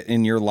that get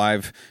in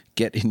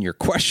your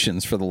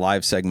questions for the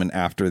live segment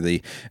after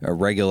the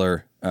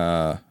regular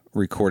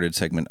recorded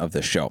segment of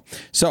the show.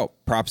 So,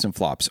 Props and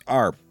Flops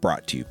are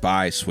brought to you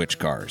by Switch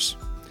Cars.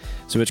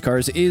 Switch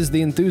Cars is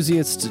the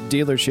enthusiast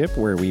dealership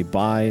where we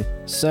buy,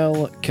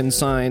 sell,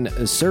 consign,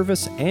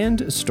 service,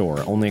 and store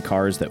only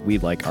cars that we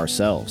like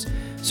ourselves.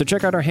 So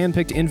check out our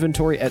handpicked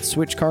inventory at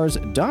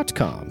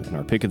switchcars.com. And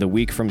our pick of the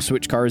week from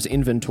Switch Cars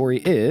inventory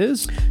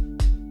is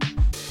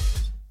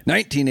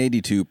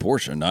 1982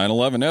 Porsche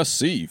 911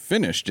 SC,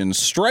 finished in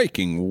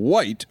striking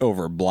white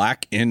over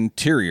black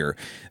interior.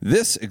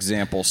 This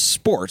example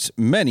sports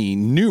many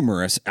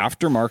numerous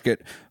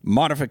aftermarket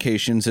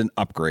modifications and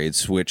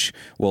upgrades, which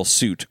will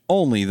suit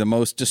only the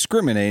most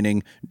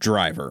discriminating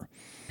driver.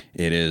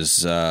 It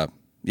is,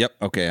 yep,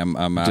 okay, I'm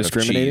out of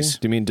discriminating. cheese.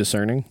 Do you mean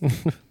discerning?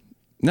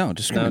 No,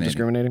 discriminating. No,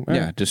 discriminating? All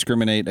Yeah, right.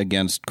 discriminate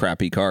against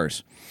crappy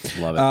cars.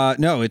 Love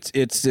it. No,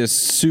 it's this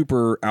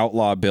super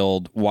outlaw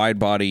build, wide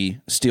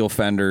body, steel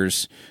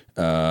fenders,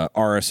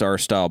 RSR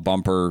style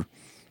bumper.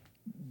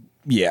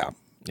 Yeah,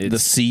 the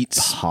It's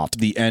seats, hot.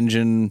 the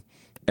engine,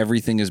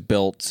 everything is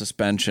built,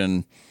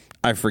 suspension.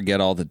 I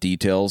forget all the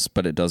details,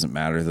 but it doesn't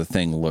matter. The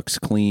thing looks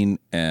clean,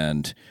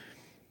 and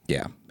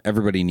yeah,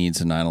 everybody needs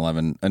a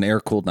 911, an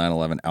air-cooled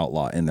 911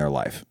 Outlaw in their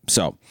life.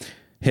 So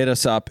hit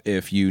us up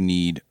if you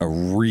need a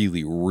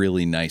really,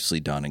 really nicely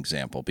done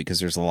example,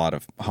 because there's a lot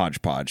of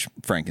hodgepodge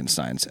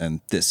Frankensteins,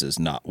 and this is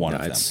not one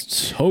of them. It's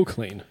so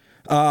clean.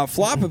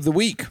 Flop of the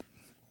week.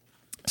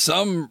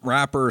 Some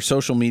rapper,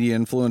 social media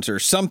influencer,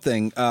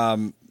 something,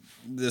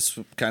 this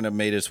kind of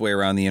made its way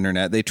around the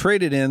internet. They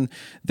traded in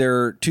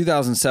their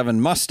 2007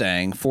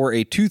 Mustang for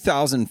a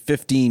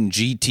 2015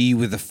 GT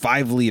with a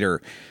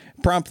 5-liter,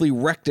 promptly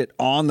wrecked it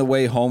on the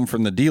way home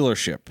from the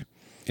dealership.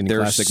 In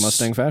classic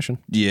Mustang fashion.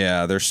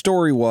 Yeah, their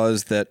story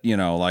was that,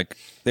 like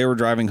they were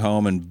driving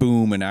home and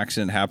boom, an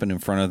accident happened in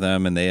front of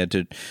them and they had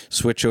to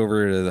switch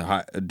over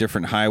to a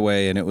different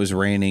highway and it was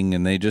raining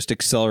and they just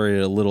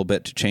accelerated a little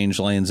bit to change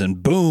lanes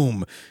and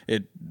boom,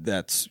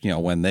 that's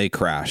when they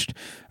crashed.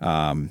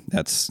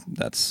 That's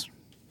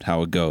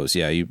how it goes.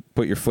 Yeah, you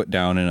put your foot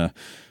down in a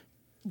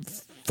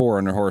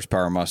 400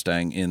 horsepower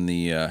Mustang in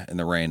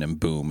the rain and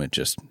boom, it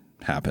just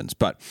happens.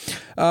 But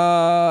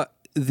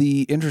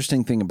the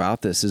interesting thing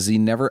about this is he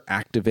never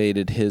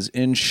activated his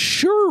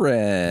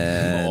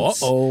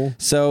insurance. Uh-oh.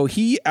 So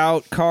he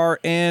out car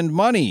and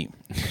money.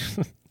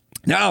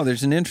 Now,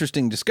 there's an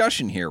interesting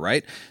discussion here,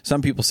 right?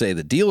 Some people say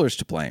the dealer's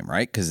to blame,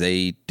 right? Because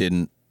they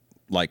didn't,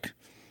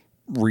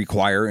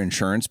 require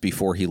insurance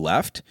before he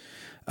left.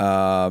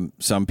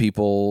 Some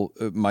people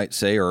might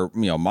say, or,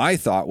 my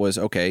thought was,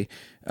 okay,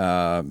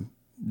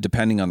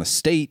 depending on the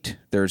state,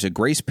 there's a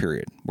grace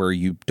period where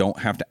you don't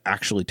have to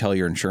actually tell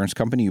your insurance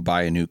company you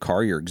buy a new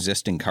car. Your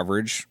existing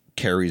coverage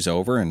carries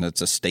over, and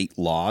it's a state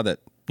law that,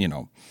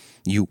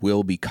 you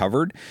will be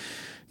covered.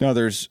 Now,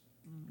 there's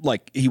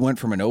he went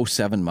from an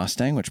 07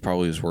 Mustang, which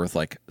probably was worth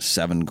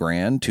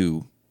 $7,000,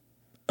 to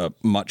a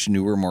much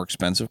newer, more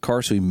expensive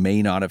car. So he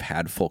may not have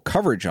had full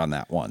coverage on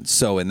that one.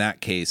 So in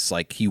that case,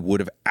 he would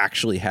have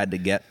actually had to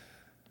get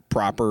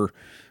proper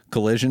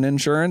collision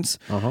insurance.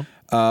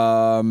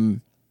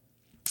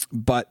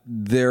 But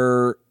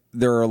there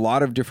are a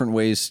lot of different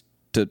ways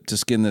to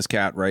skin this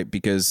cat, right?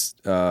 Because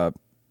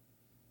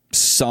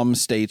some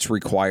states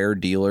require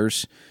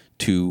dealers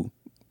to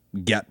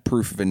get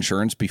proof of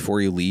insurance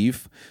before you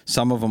leave.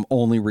 Some of them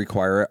only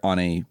require it on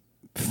a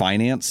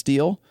finance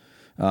deal.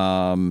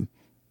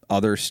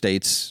 Other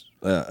states,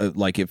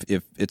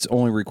 if it's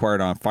only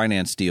required on a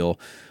finance deal,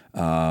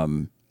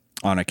 on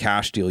a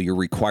cash deal, you're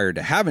required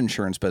to have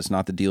insurance, but it's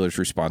not the dealer's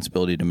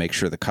responsibility to make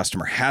sure the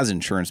customer has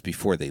insurance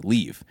before they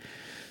leave.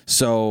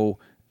 So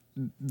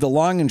the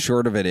long and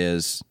short of it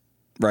is,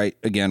 right,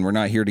 again, we're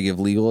not here to give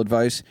legal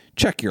advice.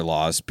 Check your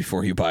laws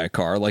before you buy a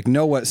car.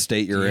 Know what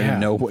state you're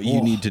in, know what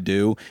you need to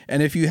do.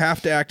 And if you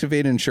have to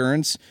activate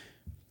insurance,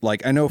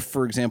 I know,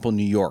 for example,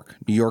 New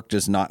York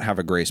does not have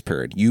a grace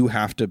period. You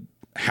have to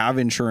have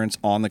insurance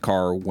on the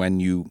car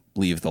when you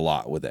leave the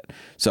lot with it.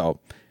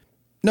 So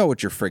know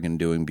what you're friggin'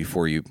 doing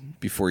before you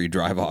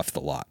drive off the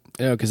lot.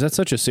 Yeah, because that's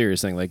such a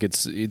serious thing.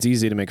 It's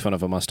easy to make fun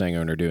of a Mustang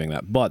owner doing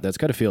that, but that's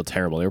got to feel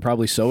terrible. They were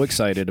probably so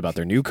excited about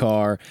their new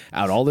car,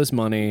 out all this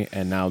money,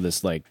 and now this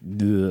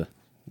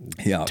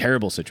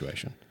terrible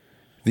situation.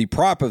 The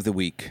prop of the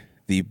week,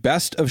 the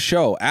best of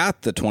show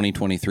at the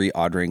 2023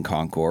 Audrain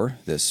Concours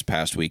this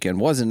past weekend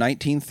was a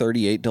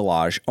 1938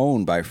 Delage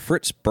owned by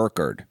Fritz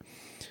Burkhardt.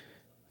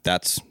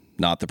 That's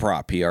not the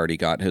prop. He already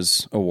got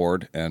his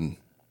award and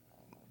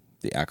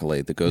the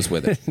accolade that goes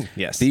with it.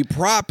 Yes. The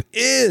prop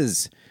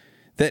is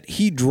that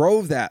he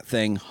drove that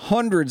thing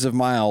hundreds of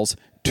miles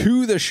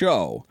to the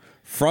show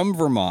from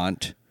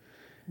Vermont.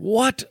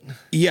 What?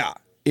 Yeah.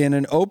 In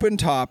an open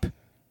top,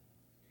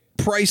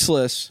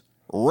 priceless,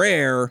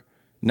 rare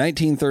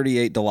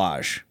 1938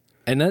 Delage.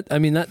 And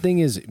that thing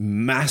is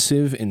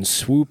massive and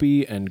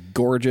swoopy and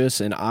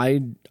gorgeous. And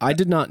I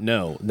did not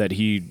know that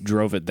he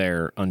drove it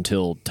there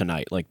until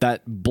tonight. Like,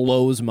 that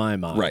blows my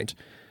mind. Right.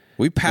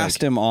 We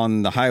passed him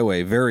on the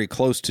highway very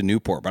close to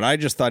Newport, but I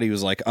just thought he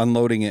was like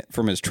unloading it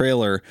from his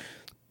trailer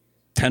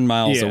 10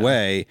 miles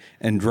away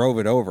and drove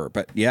it over.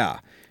 But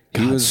yeah,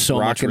 he was so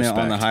rocking it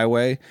on the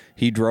highway.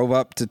 He drove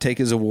up to take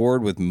his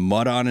award with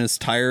mud on his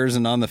tires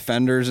and on the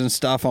fenders and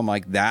stuff. I'm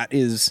like,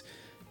 that's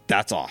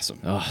awesome.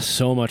 Oh,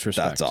 so much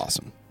respect. That's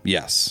awesome.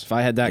 Yes. If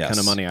I had that kind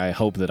of money, I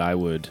hope that I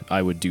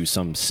would do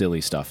some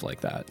silly stuff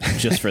like that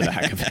just for the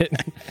heck of it.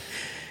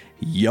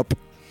 Yep.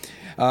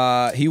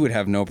 He would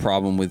have no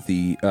problem with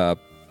the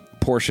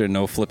Porsche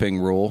no flipping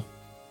rule.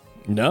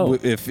 No.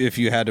 If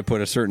you had to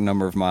put a certain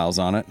number of miles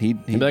on it,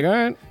 he'd be like, all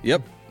right.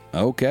 Yep.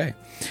 Okay.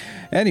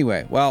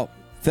 Anyway, well,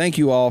 thank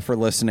you all for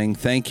listening.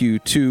 Thank you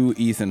to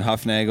Ethan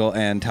Huffnagel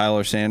and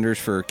Tyler Sanders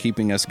for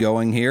keeping us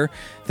going here.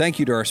 Thank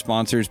you to our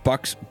sponsors,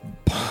 Bucks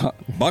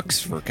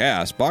for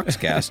Cast,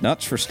 Boxcast,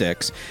 Nuts for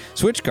Sticks,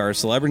 Switch Cars,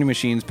 Celebrity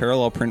Machines,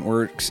 Parallel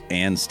Printworks,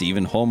 and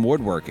Stephen Holm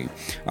Woodworking.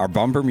 Our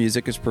bumper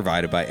music is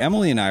provided by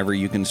Emily and Ivory.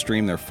 You can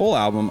stream their full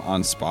album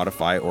on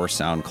Spotify or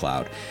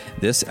SoundCloud.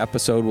 This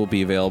episode will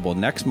be available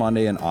next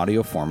Monday in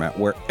audio format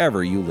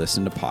wherever you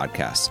listen to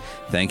podcasts.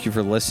 Thank you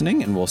for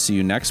listening, and we'll see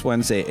you next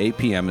Wednesday, 8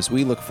 p.m. as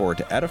we look forward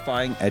to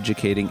edifying,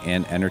 educating,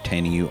 and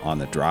entertaining you on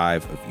the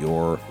drive of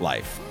your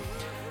life.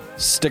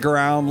 Stick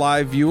around,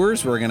 live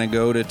viewers. We're going to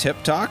go to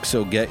Tip Talk,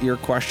 so get your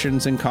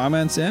questions and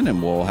comments in,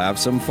 and we'll have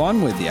some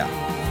fun with you.